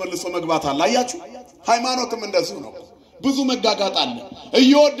መውጣትና ተመልሶ መግባት አለ። አያችሁ? ሃይማኖትም እንደዚህ ነው። ብዙ መጋጋጥ አለ፣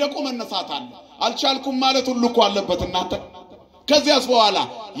 እየወደቁ መነሳት አለ። አልቻልኩም ማለት ሁሉ እኮ አለበት እናንተ። ከዚያስ በኋላ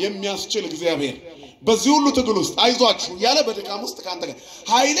የሚያስችል እግዚአብሔር በዚህ ሁሉ ትግል ውስጥ አይዟችሁ ያለ በድካም ውስጥ ካንተ ጋር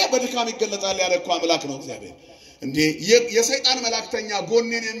ኃይሌ በድካም ይገለጣል ያለ እኮ አምላክ ነው እግዚአብሔር። እንዴ የሰይጣን መላእክተኛ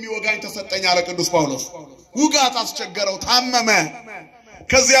ጎኔን የሚወጋኝ ተሰጠኝ አለ ቅዱስ ጳውሎስ። ውጋት አስቸገረው፣ ታመመ።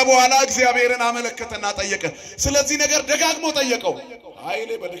 ከዚያ በኋላ እግዚአብሔርን አመለከተና ጠየቀ። ስለዚህ ነገር ደጋግሞ ጠየቀው። ኃይሌ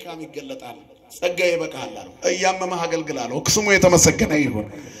በድካም ይገለጣል፣ ጸጋዬ ይበቃል አለው። እያመመህ አገልግል አለው። ስሙ የተመሰገነ ይሁን።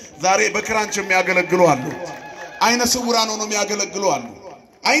 ዛሬ በክራንች የሚያገለግሉ አሉ፣ አይነ ስውራን ሆነው የሚያገለግሉ አሉ።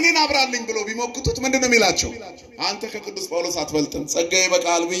 አይኔን አብራልኝ ብሎ ቢሞክቱት ምንድነው የሚላቸው? አንተ ከቅዱስ ጳውሎስ አትበልጥም፣ ጸጋዬ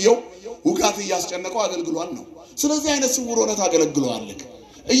ይበቃል ብየው ውጋት እያስጨነቀው አገልግሏል ነው። ስለዚህ አይነ ስውር ሆነህ ታገለግለዋለህ፣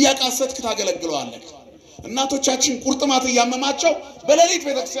 እያቃሰትክ ታገለግለዋለህ። እናቶቻችን ቁርጥማት እያመማቸው በሌሊት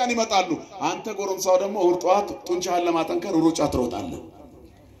ቤተክርስቲያን ይመጣሉ። አንተ ጎረምሳው ደግሞ እሑድ ጠዋት ጡንቻህን ለማጠንከር ሩጫ ትሮጣለህ።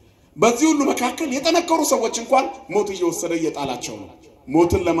 በዚህ ሁሉ መካከል የጠነከሩ ሰዎች እንኳን ሞት እየወሰደ እየጣላቸው ነው።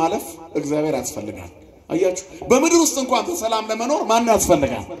 ሞትን ለማለፍ እግዚአብሔር ያስፈልጋል። አያችሁ? በምድር ውስጥ እንኳን በሰላም ለመኖር ማን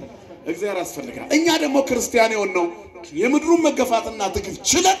ያስፈልጋል? እግዚአብሔር ያስፈልጋል። እኛ ደግሞ ክርስቲያን የሆነው የምድሩን መገፋትና ትግል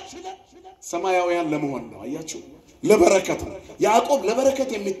ችለን ሰማያውያን ለመሆን ነው። አያችሁ? ለበረከት ነው። ያዕቆብ ለበረከት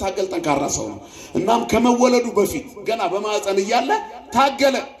የሚታገል ጠንካራ ሰው ነው። እናም ከመወለዱ በፊት ገና በማህፀን እያለ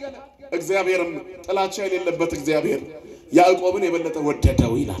ታገለ። እግዚአብሔርም ጥላቻ የሌለበት እግዚአብሔር ያዕቆብን የበለጠ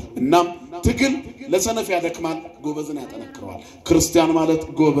ወደደው ይላል። እናም ትግል ለሰነፍ ያደክማል፣ ጎበዝን ያጠነክረዋል። ክርስቲያን ማለት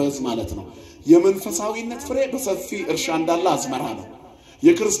ጎበዝ ማለት ነው። የመንፈሳዊነት ፍሬ በሰፊ እርሻ እንዳለ አዝመራ ነው።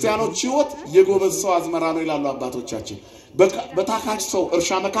 የክርስቲያኖች ሕይወት የጎበዝ ሰው አዝመራ ነው ይላሉ አባቶቻችን በታካች ሰው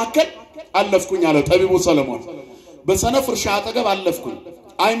እርሻ መካከል አለፍኩኝ አለ ጠቢቡ ሰለሞን በሰነፍ እርሻ አጠገብ አለፍኩኝ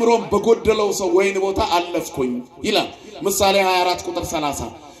አይምሮም በጎደለው ሰው ወይን ቦታ አለፍኩኝ ይላል ምሳሌ 24 ቁጥር 30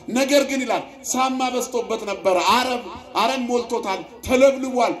 ነገር ግን ይላል ሳማ በስቶበት ነበር አረም ሞልቶታል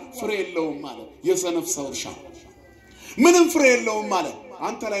ተለብልቧል ፍሬ የለውም ማለት የሰነፍ ሰው እርሻ ምንም ፍሬ የለውም ማለት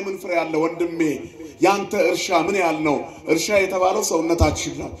አንተ ላይ ምን ፍሬ ያለው ወንድሜ ያንተ እርሻ ምን ያህል ነው እርሻ የተባለው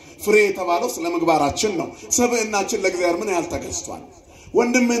ሰውነታችን ነው ፍሬ የተባለው ስለምግባራችን ነው ሰብእናችን ለእግዚአብሔር ምን ያህል ተገዝቷል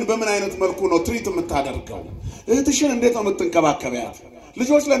ወንድምህን በምን አይነት መልኩ ነው ትሪት የምታደርገው እህትሽን እንዴት ነው የምትንከባከቢያት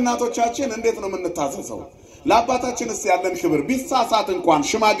ልጆች ለእናቶቻችን እንዴት ነው የምንታዘዘው ለአባታችንስ ያለን ክብር ቢሳሳት እንኳን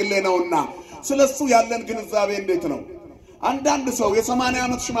ሽማግሌ ነውና ስለሱ ያለን ግንዛቤ እንዴት ነው አንዳንድ ሰው የ80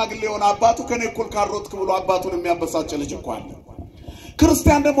 ዓመት ሽማግሌ ሆነ አባቱ ከኔ እኩል ካሮጥክ ብሎ አባቱን የሚያበሳጭ ልጅ እኮ አለ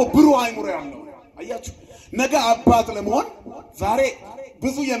ክርስቲያን ደግሞ ብሩህ አይምሮ ያለው አያችሁ ነገ አባት ለመሆን ዛሬ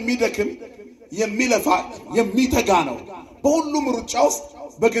ብዙ የሚደክም የሚለፋ የሚተጋ ነው በሁሉም ሩጫ ውስጥ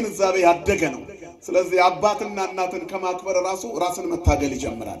በግንዛቤ ያደገ ነው ስለዚህ አባትና እናትን ከማክበር ራስን መታገል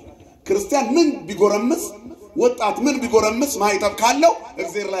ይጀምራል ክርስቲያን ምን ቢጎረምስ ወጣት ምን ቢጎረምስ ማይተብ ካለው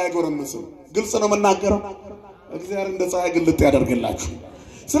እግዚአብሔር ላይ አይጎረምስም ግልጽ ነው መናገረው እግዚአብሔር እንደ ፀሐይ ግልጥ ያደርግላችሁ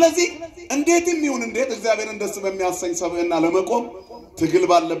ስለዚህ እንዴትም ይሁን እንዴት እግዚአብሔርን ደስ በሚያሰኝ ሰብእና ለመቆም ትግል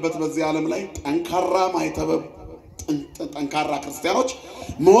ባለበት በዚህ ዓለም ላይ ጠንካራ ማይተብ ጠንካራ ክርስቲያኖች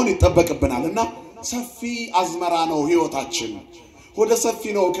መሆን ይተበቀብናልና ሰፊ አዝመራ ነው ህይወታችን ወደ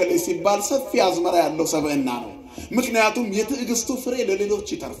ሰፊ ነው ከለ ሲባል ሰፊ አዝመራ ያለው ሰብእና ነው ምክንያቱም የትዕግስቱ ፍሬ ለሌሎች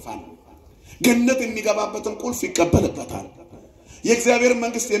ይተርፋል ገነት የሚገባበትን ቁልፍ ይቀበልበታል የእግዚአብሔር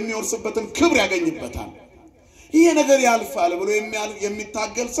መንግስት የሚወርስበትን ክብር ያገኝበታል ይሄ ነገር ያልፋል ብሎ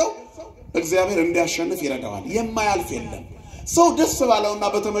የሚታገል ሰው እግዚአብሔር እንዲያሸንፍ ይረዳዋል የማያልፍ የለም ሰው ደስ ባለውና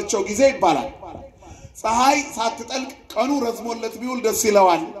በተመቸው ጊዜ ይባላል ፀሐይ ሳትጠልቅ ቀኑ ረዝሞለት ቢውል ደስ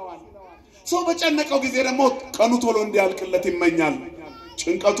ይለዋል ሰው በጨነቀው ጊዜ ደግሞ ቀኑ ቶሎ እንዲያልቅለት ይመኛል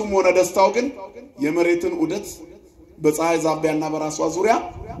ጭንቀቱም ሆነ ደስታው ግን የመሬትን ዑደት በፀሐይ ዛቢያና በራሷ ዙሪያ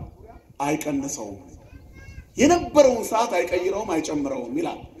አይቀንሰውም የነበረውን ሰዓት አይቀይረውም አይጨምረውም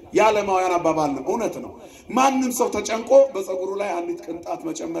ይላል ያለማውያን አባባል ነው እውነት ነው ማንንም ሰው ተጨንቆ በፀጉሩ ላይ አንዲት ቅንጣት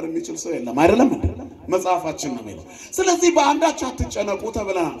መጨመር የሚችል ሰው የለም አይደለም መጽሐፋችን ነው የሚለው ስለዚህ በአንዳች አትጨነቁ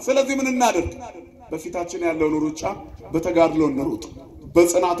ተብለናል ስለዚህ ምን እናድርግ በፊታችን ያለውን ሩጫ በተጋድሎ እንሩጥ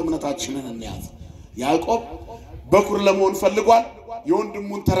በጽናት እምነታችንን እንያዝ ያዕቆብ በኩር ለመሆን ፈልጓል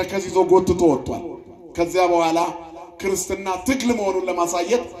የወንድሙን ተረከዝ ይዞ ጎትቶ ወጥቷል ከዚያ በኋላ ክርስትና ትግል መሆኑን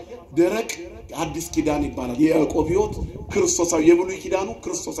ለማሳየት ደረቅ አዲስ ኪዳን ይባላል የያዕቆብ ሕይወት ክርስቶሳዊ የብሉይ ኪዳኑ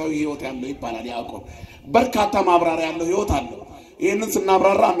ክርስቶሳዊ ሕይወት ያለው ይባላል ያዕቆብ በርካታ ማብራሪያ ያለው ሕይወት አለው ይሄንን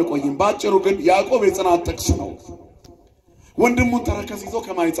ስናብራራ አንቆይም ባጭሩ ግን ያዕቆብ የጽናት ጥቅስ ነው ወንድሙን ተረከዝ ይዞ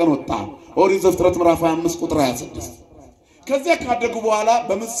ከማይጸን ወጣ ኦሪት ዘፍጥረት ምዕራፍ 25 ቁጥር 26 ከዚያ ካደጉ በኋላ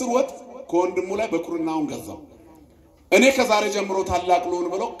በምስር ወጥ ከወንድሙ ላይ በኩርናውን ገዛው እኔ ከዛሬ ጀምሮ ታላቅ ልሁን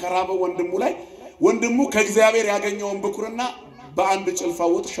ብሎ ከራበው ወንድሙ ላይ ወንድሙ ከእግዚአብሔር ያገኘውን በኩርና በአንድ ጭልፋ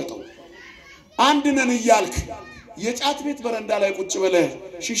ወጥ ሸጠው አንድ ነን ይያልክ የጫት ቤት በረንዳ ላይ ቁጭ ብለህ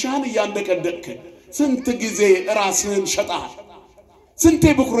ሺሻን ያንደቀደቅክ ስንት ጊዜ ራስህን ሸጣል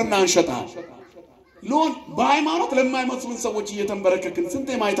ስንቴ በኩርናን ሸጣል ሎን በሃይማኖት ለማይመስሉን ሰዎች እየተንበረከክን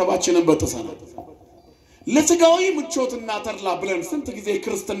ስንቴ ማይተባችንን በጥሰናል ለስጋዊ ምቾትና ተርላ ብለን ስንት ጊዜ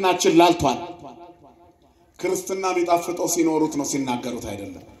ክርስትናችን ላልቷል ክርስትና ቢጣፍጠው ሲኖሩት ነው ሲናገሩት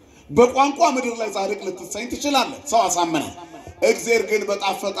አይደለም በቋንቋ ምድር ላይ ጻድቅ ልትሰኝ ትችላለህ ሰው አሳመነ እግዚአብሔር ግን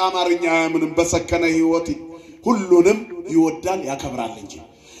በጣፈጠ አማርኛ ምንም በሰከነ ሕይወት ሁሉንም ይወዳል ያከብራል እንጂ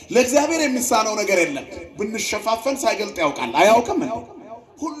ለእግዚአብሔር የሚሳነው ነገር የለም ብንሸፋፈን ሳይገልጥ ያውቃል አያውቅም እንዴ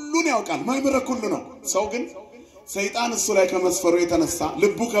ሁሉን ያውቃል ማይመረክ ሁሉ ነው ሰው ግን ሰይጣን እሱ ላይ ከመስፈሩ የተነሳ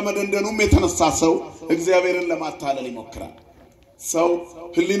ልቡ ከመደንደኑም የተነሳ ሰው እግዚአብሔርን ለማታለል ይሞክራል ሰው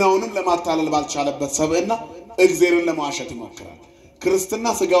ህሊናውንም ለማታለል ባልቻለበት ሰብእና እግዚአብሔርን ለማዋሸት ይሞክራል ክርስትና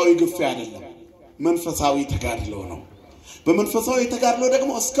ስጋዊ ግፍ አይደለም መንፈሳዊ ተጋድሎ ነው በመንፈሳዊ ተጋድሎ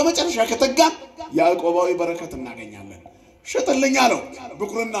ደግሞ እስከ መጨረሻ ከተጋን ያዕቆባዊ በረከት እናገኛለን ሸጠልኝ አለው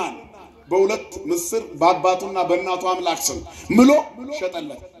ብኩርናን በሁለት ምስር በአባቱና በእናቱ አምላክ ስም ምሎ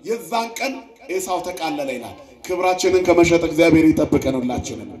ሸጠለት የዛን ቀን ኤሳው ተቃለለ ይላል ክብራችንን ከመሸጥ እግዚአብሔር ይጠብቀን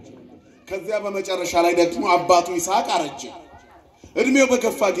ሁላችንን ከዚያ በመጨረሻ ላይ ደግሞ አባቱ ይስሐቅ አረጀ እድሜው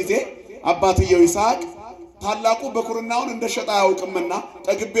በገፋ ጊዜ አባትየው ይስሐቅ ታላቁ በኩርናውን እንደሸጣ ያውቅምና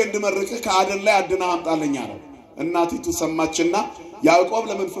ጠግቤ እንድመርቅህ ከአደን ላይ አድና አምጣልኝ አለው እናቲቱ ሰማችና ያዕቆብ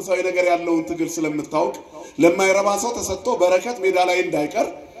ለመንፈሳዊ ነገር ያለውን ትግል ስለምታውቅ ለማይረባ ሰው ተሰጥቶ በረከት ሜዳ ላይ እንዳይቀር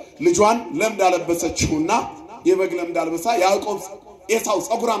ልጇን ለምድ አለበሰችውና የበግ ለምድ አልበሳ ያዕቆብ ኤሳው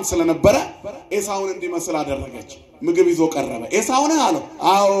ጸጉራም ስለነበረ ኤሳውን እንዲመስል አደረገች ምግብ ይዞ ቀረበ ኤሳውን አለው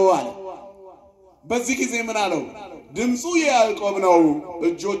አዎ አለ በዚህ ጊዜ ምን አለው ድምፁ የያዕቆብ ነው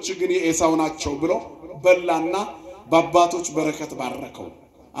እጆች ግን የኤሳው ናቸው ብሎ በላና በአባቶች በረከት ባረከው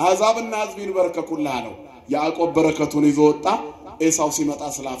አሕዛብና ሕዝብን በረከኩልህ አለው ያዕቆብ በረከቱን ይዞ ወጣ ኤሳው ሲመጣ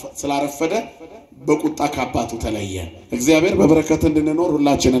ስላረፈደ በቁጣ ከአባቱ ተለየ እግዚአብሔር በበረከት እንድንኖር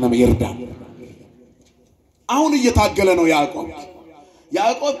ሁላችንንም ይርዳን አሁን እየታገለ ነው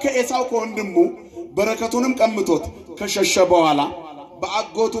ያዕቆብ ከኤሳው ከወንድሙ በረከቱንም ቀምቶት ከሸሸ በኋላ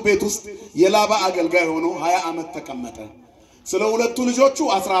በአጎቱ ቤት ውስጥ የላባ አገልጋይ ሆኖ 20 ዓመት ተቀመጠ ስለ ሁለቱ ልጆቹ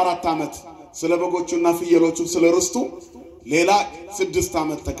 14 ዓመት ስለ በጎቹና ፍየሎቹ ስለ ርስቱ ሌላ 6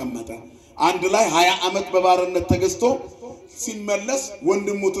 ዓመት ተቀመጠ አንድ ላይ 20 ዓመት በባርነት ተገዝቶ ሲመለስ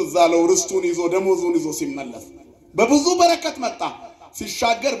ወንድሙ ተዛለው ርስቱን ይዞ ደሞዙን ይዞ ሲመለስ በብዙ በረከት መጣ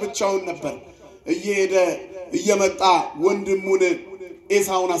ሲሻገር ብቻውን ነበር እየሄደ እየመጣ ወንድሙን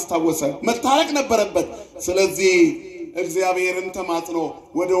ኤሳውን አስታወሰ መታረቅ ነበረበት ስለዚህ እግዚአብሔርን ተማጽኖ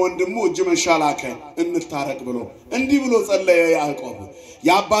ወደ ወንድሙ እጅ መንሻላከ እንታረቅ ብሎ እንዲህ ብሎ ጸለየ ያዕቆብ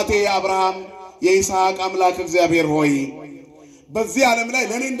ያባቴ የአብርሃም የይስሐቅ አምላክ እግዚአብሔር ሆይ በዚህ ዓለም ላይ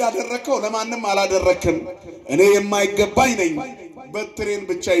ለኔ እንዳደረከው ለማንም አላደረክም እኔ የማይገባኝ ነኝ በትሬን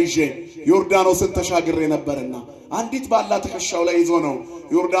ብቻ ይዤ ዮርዳኖስን ተሻግሬ ነበርና አንዲት ባላ ተከሻው ላይ ይዞ ነው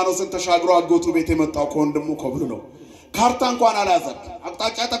ዮርዳኖስን ተሻግሮ አጎቱ ቤት የመጣው ከወንድሙ ኮብልሎ ካርታ እንኳን አልያዘም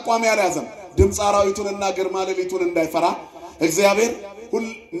አቅጣጫ ተቋሚ አልያዘም ድምጽ አራዊቱንና ግርማ ሌሊቱን እንዳይፈራ እግዚአብሔር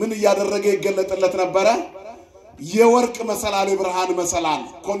ምን ያደረገ ይገለጥለት ነበር የወርቅ መሰላል ብርሃን መሰላል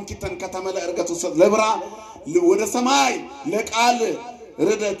ኮንኪተን ከተመለ እርገቱ ለብራ ወደ ሰማይ ለቃል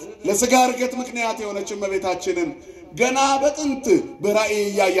ርደት ለስጋ እርገት ምክንያት የሆነች እመቤታችንን ገና በጥንት በራእይ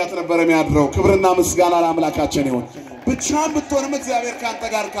ያያት ነበር የሚያድረው ክብርና ምስጋና ለአምላካችን ይሁን ብቻም ብትሆንም እግዚአብሔር ካንተ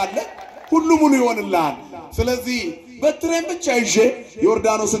ጋር ካለ ሁሉ ሙሉ ይሆንልሃል ስለዚህ በትሬን ብቻ ይዤ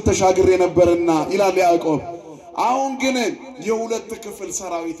ዮርዳኖስን ተሻግሬ ነበርና ይላል ያዕቆብ አሁን ግን የሁለት ክፍል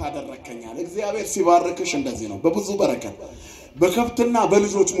ሰራዊት አደረከኛል እግዚአብሔር ሲባርክሽ እንደዚህ ነው በብዙ በረከት በከብትና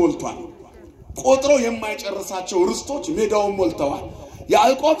በልጆች ሞልቷል ቆጥሮ የማይጨርሳቸው ርስቶች ሜዳውን ሞልተዋል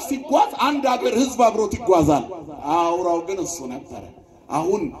ያዕቆብ ሲጓዝ አንድ ሀገር ህዝብ አብሮት ይጓዛል አውራው ግን እሱ ነበር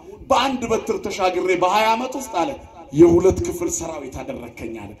አሁን በአንድ በትር ተሻግሬ በ20 ዓመት ውስጥ አለ የሁለት ክፍል ሰራዊት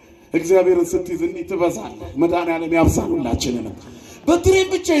አደረከኛል እግዚአብሔርን ስትይዝ እንዲህ ትበዛለህ መድኃኒዓለም ያብዛሉላችንንም በትሬን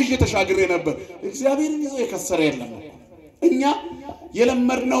ብቻ ይዤ ተሻግሬ ነበር እግዚአብሔርን ይዞ የከሰረ የለም እኛ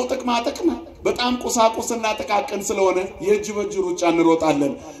የለመድነው ጥቅማ በጣም ቁሳቁስና ጥቃቅን ስለሆነ የእጅ በእጅ ሩጫ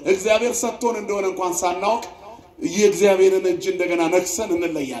እንሮጣለን እግዚአብሔር ሰጥቶን እንደሆነ እንኳን ሳናውቅ የእግዚአብሔርን እጅ እንደገና ነክሰን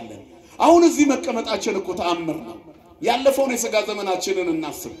እንለያለን አሁን እዚህ መቀመጣችን እኮ ተአምር ነው ያለፈውን የሥጋ ዘመናችንን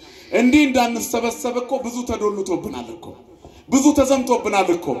እናስብ እንዲህ እንዳንሰበሰብ እኮ ብዙ ተዶልቶብናል እኮ ብዙ ተዘምቶብናል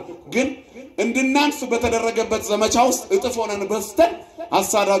እኮ ግን እንድናንስ በተደረገበት ዘመቻ ውስጥ እጥፍ ሆነን በስተን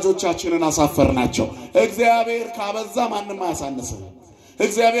አሳዳጆቻችንን አሳፈርናቸው እግዚአብሔር ካበዛ ማንንም አያሳንስም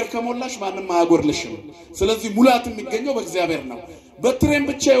እግዚአብሔር ከሞላሽ ማንንም አያጎርልሽም ስለዚህ ሙላት የሚገኘው በእግዚአብሔር ነው በትሬን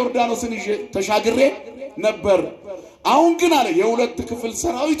ብቻ ዮርዳኖስን ይዤ ተሻግሬ ነበር አሁን ግን አለ የሁለት ክፍል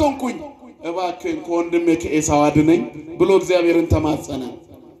ሰራዊት ሆንኩኝ እባክህ ከወንድሜ ከኤሳው አድነኝ ብሎ እግዚአብሔርን ተማጸነ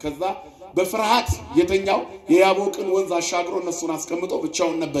ከዛ በፍርሃት የተኛው የያቦቅን ወንዝ አሻግሮ እነሱን አስቀምጦ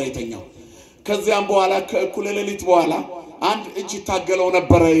ብቻውን ነበር የተኛው ከዚያም በኋላ ከእኩለ ሌሊት በኋላ አንድ እጅ ታገለው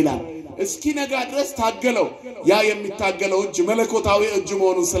ነበር ይላል እስኪ ነጋ ድረስ ታገለው ያ የሚታገለው እጅ መለኮታዊ እጅ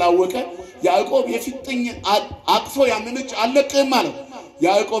መሆኑን ስላወቀ ያዕቆብ የፊጥኝ አቅፎ ያንን እጅ አለቀም ማለት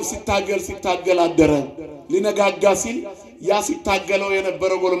ያዕቆብ ሲታገል አደረ ሊነጋጋ ሲል ያ ሲታገለው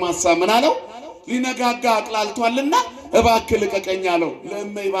የነበረው ጎልማሳ ምን አለው ሊነጋጋ አቅላልቷልና እባክህ ልቀቀኝ አለው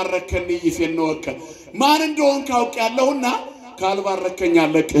ለእመይ ባረከኝ ይፌን ወከ ማን እንደሆን ካውቅ ያለውና ካልባረከኝ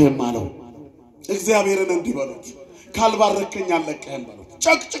አለቅህም አለው እግዚአብሔርን እንዲበሉት ካልባረከኝ አለቅህም በሉት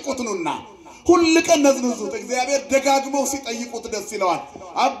ጨቅጭቁት ነውና ሁሉ ቀን ነዝንዙት እግዚአብሔር ደጋግመው ሲጠይቁት ደስ ይለዋል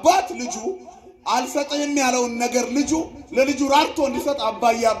አባት ልጁ አልሰጠህም ያለውን ነገር ልጁ ለልጁ ራርቶ እንዲሰጥ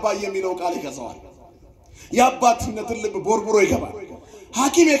አባዬ የሚለው ቃል ይገዛዋል ያባትነት ልብ ቦርቡሮ ይገባል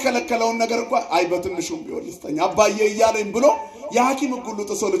ሐኪም የከለከለውን ነገር እንኳን አይ በትንሹም ቢሆን ልስጠኝ አባዬ እያለኝ ብሎ የሐኪም ሁሉ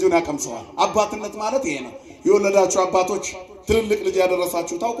ጥሶ ልጁን ያቀምሰዋል አባትነት ማለት ይሄ ነው የወለዳችሁ አባቶች ትልልቅ ልጅ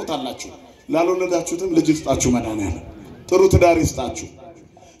ያደረሳችሁ ታውቁታላችሁ ላልወለዳችሁትም ልጅ ይስጣችሁ መድኃኒዓለም ጥሩ ትዳር ይስጣችሁ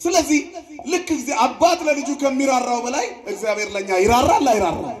ስለዚህ ልክ አባት ለልጁ ከሚራራው በላይ እግዚአብሔር ለኛ ይራራል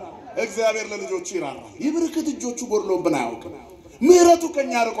አይራራም እግዚአብሔር ለልጆቹ ይራራል ይብርክት እጆቹ ጎድሎብን አያውቅም ምህረቱ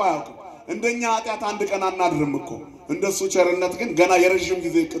ከኛ ርቆ አያውቅም እንደኛ ኃጢአት አንድ ቀን አናድርም እኮ እንደሱ ቸርነት ግን ገና የረጅም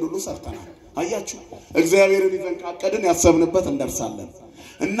ጊዜ እቅድ ሁሉ ሰርተናል አያችሁ እግዚአብሔርን ይዘን ካቀድን ያሰብንበት እንደርሳለን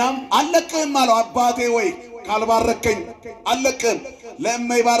እናም አለቅህም አለው አባቴ ወይ ካልባረከኝ አለቅህም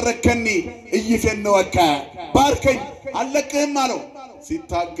ለእመይ ባረከኒ እይፌን ወከ ባርከኝ አለቅህም አለው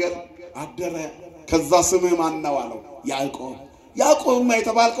ሲታገል አደረ ከዛ ስምህ ማን ነው አለው ያዕቆብ ያዕቆብማ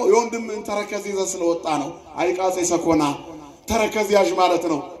የተባልከው የወንድምህን ተረከዝ ይዘህ ስለወጣ ነው። አይቃጼ ሰኮና ተረከዝ ያዥ ማለት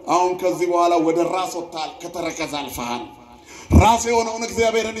ነው። አሁን ከዚህ በኋላ ወደ ራስ ወጣል፣ ከተረከዝ አልፈሃል። ራስ የሆነውን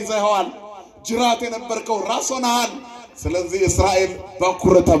እግዚአብሔርን ይዘኸዋል። ጅራት የነበርከው ራስ ሆነሃል። ስለዚህ እስራኤል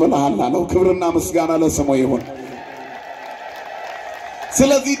በኩር ተብለሃል አለው። ክብርና ምስጋና ለስሙ ይሁን።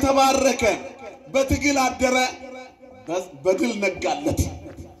 ስለዚህ ተባረከ። በትግል አደረ፣ በድል ነጋለት።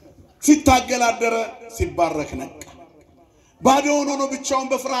 ሲታገል አደረ፣ ሲባረክ ነቃ። ባዶውን ሆኖ ብቻውን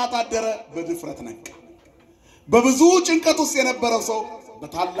በፍርሃት አደረ፣ በድፍረት ነቃ። በብዙ ጭንቀት ውስጥ የነበረው ሰው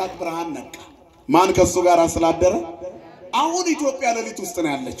በታላቅ ብርሃን ነቃ። ማን ከሱ ጋር ስላደረ? አሁን ኢትዮጵያ ሌሊት ውስጥ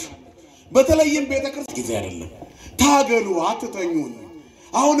ነው ያለችው። በተለይም ቤተክርስቲያን ጊዜ አይደለም። ታገሉ፣ አትተኙ።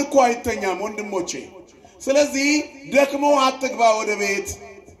 አሁን እኮ አይተኛም ወንድሞቼ። ስለዚህ ደክሞ አትግባ ወደ ቤት፣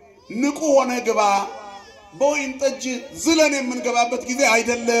 ንቁ ሆነ ግባ። በወይን ጠጅ ዝለን የምንገባበት ጊዜ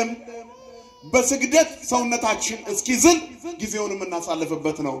አይደለም። በስግደት ሰውነታችን እስኪዝል ጊዜውን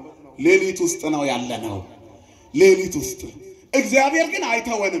የምናሳልፍበት ነው። ሌሊት ውስጥ ነው ያለነው። ሌሊት ውስጥ እግዚአብሔር ግን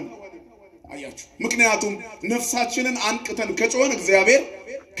አይተወንም። አያችሁ፣ ምክንያቱም ነፍሳችንን አንቅተን ከጮህን እግዚአብሔር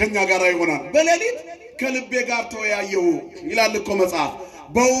ከኛ ጋር ይሆናል። በሌሊት ከልቤ ጋር ተወያየሁ ይላል እኮ መጽሐፍ።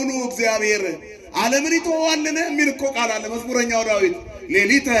 በእውኑ እግዚአብሔር ዓለምን ይተዋልን የሚል እኮ ቃል አለ። መዝሙረኛው ዳዊት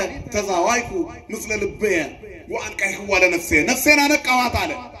ሌሊተ ተዛዋይኩ ምስለ ልቤ ወአንቃይሁ ለነፍሴ፣ ነፍሴን አነቃኋት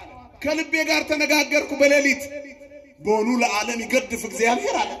አለ። ከልቤ ጋር ተነጋገርኩ በሌሊት። በእውኑ ለዓለም ይገድፍ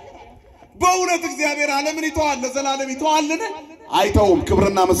እግዚአብሔር አለ። በእውነት እግዚአብሔር ዓለምን ይተዋል? ለዘላለም ይተዋልን? አይተውም።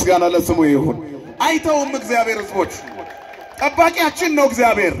 ክብርና ምስጋና ለስሙ ይሁን። አይተውም። እግዚአብሔር ሕዝቦች ጠባቂያችን ነው።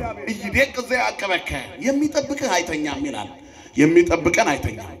 እግዚአብሔር እይደቅ ዘያቀበከ የሚጠብቅህ አይተኛም ይላል። የሚጠብቀን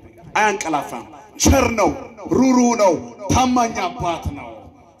አይተኛም፣ አያንቀላፋም። ቸር ነው፣ ሩሩ ነው፣ ታማኝ አባት ነው።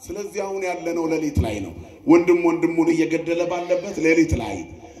 ስለዚህ አሁን ያለነው ሌሊት ላይ ነው። ወንድም ወንድሙን እየገደለ ባለበት ሌሊት ላይ፣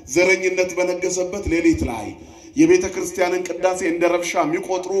 ዘረኝነት በነገሰበት ሌሊት ላይ፣ የቤተ ክርስቲያንን ቅዳሴ እንደረብሻ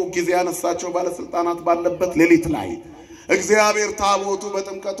የሚቆጥሩ ጊዜ ያነሳቸው ባለስልጣናት ባለበት ሌሊት ላይ እግዚአብሔር ታቦቱ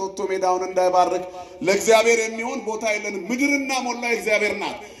በጥምቀት ወጥቶ ሜዳውን እንዳይባርክ ለእግዚአብሔር የሚሆን ቦታ የለንም። ምድርና ሞላ እግዚአብሔር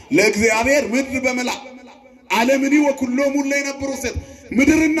ናት። ለእግዚአብሔር ምድር በመላ ዓለምን ወኩሎሙ ለይነብሩ ሴት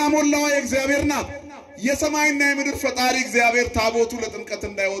ምድርና ሞላዋ የእግዚአብሔር ናት። የሰማይና የምድር ፈጣሪ እግዚአብሔር ታቦቱ ለጥምቀት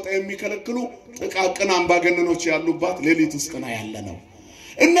እንዳይወጣ የሚከለክሉ ጥቃቅን አምባገነኖች ያሉባት ሌሊት ውስጥ ነው ያለነው።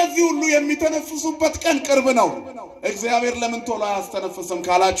 እነዚህ ሁሉ የሚተነፍሱበት ቀን ቅርብ ነው። እግዚአብሔር ለምን ቶሎ አያስተነፍስም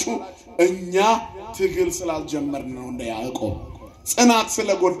ካላችሁ እኛ ትግል ስላልጀመርን ነው። እንደ ያዕቆብ ጽናት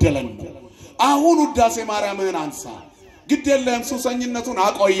ስለጎደለን ነው። አሁን ውዳሴ ማርያምን አንሳ፣ ግድ የለም ሱሰኝነቱን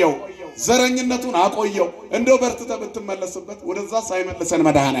አቆየው፣ ዘረኝነቱን አቆየው። እንደው በርትተ ብትመለስበት ወደዛ ሳይመለሰን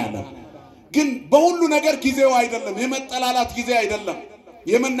መድኃኔዓለም ግን በሁሉ ነገር ጊዜው አይደለም። የመጠላላት ጊዜ አይደለም።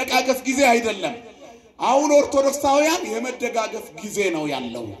 የመነቃቀፍ ጊዜ አይደለም። አሁን ኦርቶዶክሳውያን የመደጋገፍ ጊዜ ነው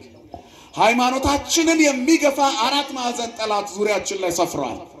ያለው። ሃይማኖታችንን የሚገፋ አራት ማዕዘን ጠላት ዙሪያችን ላይ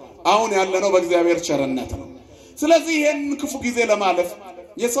ሰፍሯል። አሁን ያለነው በእግዚአብሔር ቸርነት ነው። ስለዚህ ይሄን ክፉ ጊዜ ለማለፍ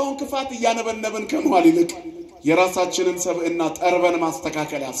የሰውን ክፋት እያነበነብን ከመዋል ይልቅ የራሳችንን ሰብዕና ጠርበን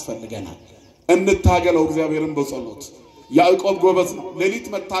ማስተካከል ያስፈልገናል። እንታገለው እግዚአብሔርን በጸሎት። ያዕቆብ ጎበዝ ነው። ሌሊት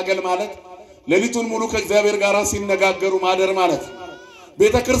መታገል ማለት ሌሊቱን ሙሉ ከእግዚአብሔር ጋር ሲነጋገሩ ማደር ማለት።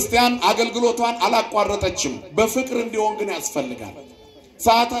 ቤተክርስቲያን አገልግሎቷን አላቋረጠችም። በፍቅር እንዲሆን ግን ያስፈልጋል።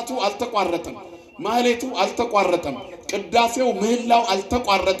 ሰዓታቱ አልተቋረጠም፣ ማህሌቱ አልተቋረጠም፣ ቅዳሴው ምህላው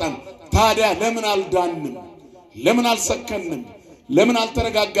አልተቋረጠም። ታዲያ ለምን አልዳንም? ለምን አልሰከንም? ለምን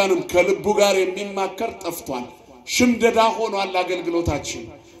አልተረጋጋንም? ከልቡ ጋር የሚማከር ጠፍቷል። ሽምደዳ ሆኗል አገልግሎታችን።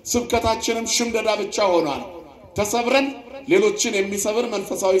 ስብከታችንም ሽምደዳ ብቻ ሆኗል። ተሰብረን ሌሎችን የሚሰብር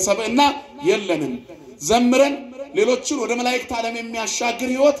መንፈሳዊ ሰብዕና የለንም። ዘምረን ሌሎችን ወደ መላእክት ዓለም የሚያሻግር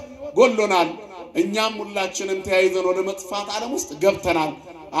ሕይወት ጎሎናል። እኛም ሁላችንም ተያይዘን ወደ መጥፋት ዓለም ውስጥ ገብተናል።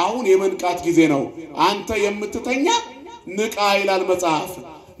 አሁን የመንቃት ጊዜ ነው። አንተ የምትተኛ ንቃ ይላል መጽሐፍ።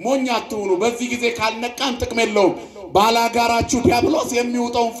 ሞኝ አትሁኑ። በዚህ ጊዜ ካልነቃን ጥቅም የለውም። ባላጋራችሁ ዲያብሎስ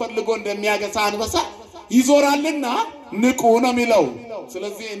የሚውጠውን ፈልጎ እንደሚያገሳ አንበሳ ይዞራልና ንቁ ነው የሚለው።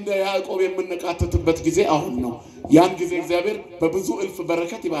 ስለዚህ እንደ ያዕቆብ የምንቃተትበት ጊዜ አሁን ነው። ያን ጊዜ እግዚአብሔር በብዙ እልፍ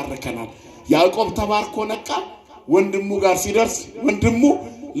በረከት ይባርከናል። ያዕቆብ ተባርኮ ነቃ። ወንድሙ ጋር ሲደርስ ወንድሙ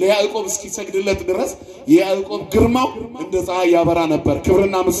ለያዕቆብ እስኪሰግድለት ድረስ የያዕቆብ ግርማው እንደ ፀሐይ ያበራ ነበር።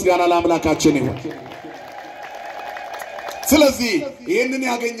 ክብርና ምስጋና ለአምላካችን ይሁን። ስለዚህ ይሄንን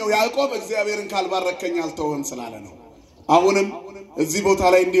ያገኘው ያዕቆብ እግዚአብሔርን ካልባረከኝ አልተውህም ስላለ ነው። አሁንም እዚህ ቦታ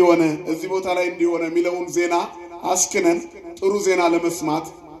ላይ እንዲሆነ እዚህ ቦታ ላይ እንዲሆነ የሚለውን ዜና አስክነን ጥሩ ዜና ለመስማት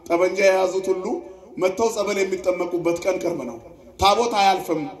ጠበንጃ የያዙት ሁሉ መተው ጸበል የሚጠመቁበት ቀን ቅርብ ነው። ታቦት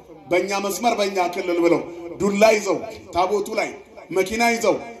አያልፍም በእኛ መስመር በእኛ ክልል ብለው ዱላ ይዘው ታቦቱ ላይ መኪና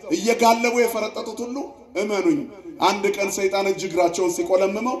ይዘው እየጋለቡ የፈረጠጡት ሁሉ እመኑኝ አንድ ቀን ሰይጣን እጅግራቸውን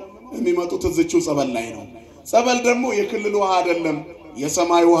ሲቆለምመው የሚመጡት እዚቹ ጸበል ላይ ነው። ጸበል ደግሞ የክልል ውሃ አይደለም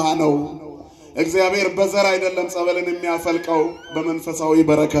የሰማይ ውሃ ነው እግዚአብሔር በዘር አይደለም ጸበልን የሚያፈልቀው በመንፈሳዊ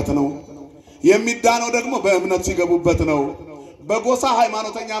በረከት ነው የሚዳነው ደግሞ በእምነት ሲገቡበት ነው በጎሳ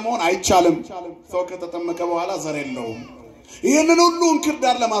ሃይማኖተኛ መሆን አይቻልም ሰው ከተጠመቀ በኋላ ዘር የለውም ይሄንን ሁሉ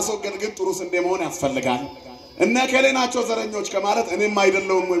እንክርዳድ ለማስወገድ ግን ጥሩ ስንዴ መሆን ያስፈልጋል እና ከሌናቸው ዘረኞች ከማለት እኔም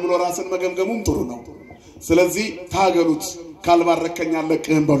አይደለውም ወይ ብሎ ራስን መገምገሙም ጥሩ ነው ስለዚህ ታገሉት ካልባረከኝ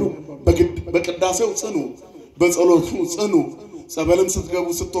አለቅህም በሉ በቅዳሴው ጽኑ በጸሎቱ ጽኑ ጸበልም ስትገቡ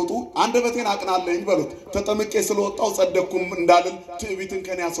ስትወጡ አንደበቴን አቅናለኝ በሉት ተጠምቄ ስለወጣው ጸደኩም እንዳልን ትዕቢትን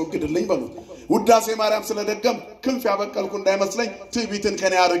ከኔ ያስወግድልኝ በሉት ውዳሴ ማርያም ስለደገም ክንፍ ያበቀልኩ እንዳይመስለኝ ትዕቢትን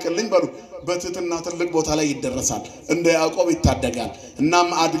ከኔ ያርቅልኝ በሉት በትህትና ትልቅ ቦታ ላይ ይደረሳል እንደ ያዕቆብ ይታደጋል እናም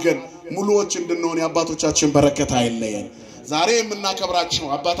አድገን ሙሉዎች እንድንሆን የአባቶቻችን በረከት አይለየን ዛሬ የምናከብራቸው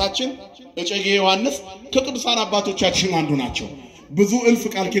አባታችን እጨጌ ዮሐንስ ከቅዱሳን አባቶቻችን አንዱ ናቸው ብዙ እልፍ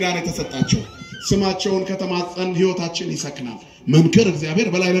ቃል ኪዳን የተሰጣቸው ስማቸውን ከተማጸን ህይወታችን ይሰክናል መንከር እግዚአብሔር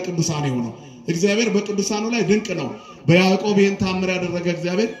በላይ ለቅዱሳን ይሆነው እግዚአብሔር በቅዱሳኑ ላይ ድንቅ ነው በያዕቆብ ይህን ታምር ያደረገ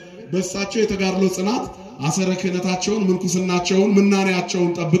እግዚአብሔር በእሳቸው የተጋድሎ ጽናት አሰረ ክህነታቸውን ምንኩስናቸውን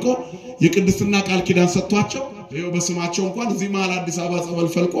ምናኔያቸውን ጠብቆ የቅድስና ቃል ኪዳን ሰጥቷቸው ይኸው በስማቸው እንኳን እዚህ መሃል አዲስ አበባ ጸበል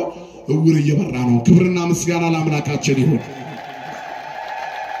ፈልቆ እውር እየበራ ነው ክብርና ምስጋና ለአምላካችን ይሁን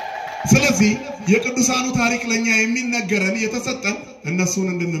ስለዚህ የቅዱሳኑ ታሪክ ለኛ የሚነገረን የተሰጠን እነሱን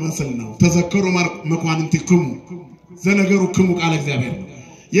እንድንመስል ነው ተዘከሩ መኳንንቲክሙ ዘነገሩክሙ ቃል እግዚአብሔር ነው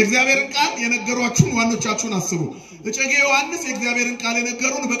የእግዚአብሔርን ቃል የነገሯችሁን ዋኖቻችሁን አስቡ እጨጌ ዮሐንስ የእግዚአብሔርን ቃል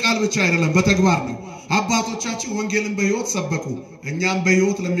የነገሩን በቃል ብቻ አይደለም በተግባር ነው አባቶቻችን ወንጌልን በህይወት ሰበኩ እኛም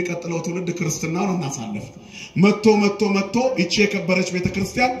በህይወት ለሚቀጥለው ትውልድ ክርስትናውን እናሳልፍ መጥቶ እቺ የከበረች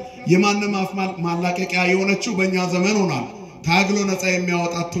ቤተክርስቲያን የማንም አፍ ማላቀቂያ የሆነችው በእኛ ዘመን ሆኗል ታግሎ ነፃ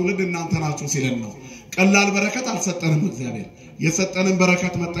የሚያወጣት ትውልድ እናንተ ናችሁ ሲለን ነው ቀላል በረከት አልሰጠንም እግዚአብሔር የሰጠንን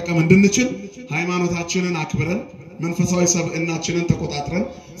በረከት መጠቀም እንድንችል ሃይማኖታችንን አክብረን መንፈሳዊ ሰብእናችንን ተቆጣጥረን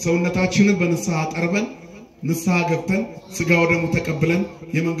ሰውነታችንን በንስሐ ጠርበን ንስሐ ገብተን ስጋው ደሙ ተቀብለን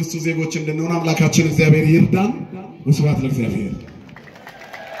የመንግስቱ ዜጎች እንድንሆን አምላካችን እግዚአብሔር ይርዳን ወስብሐት ለእግዚአብሔር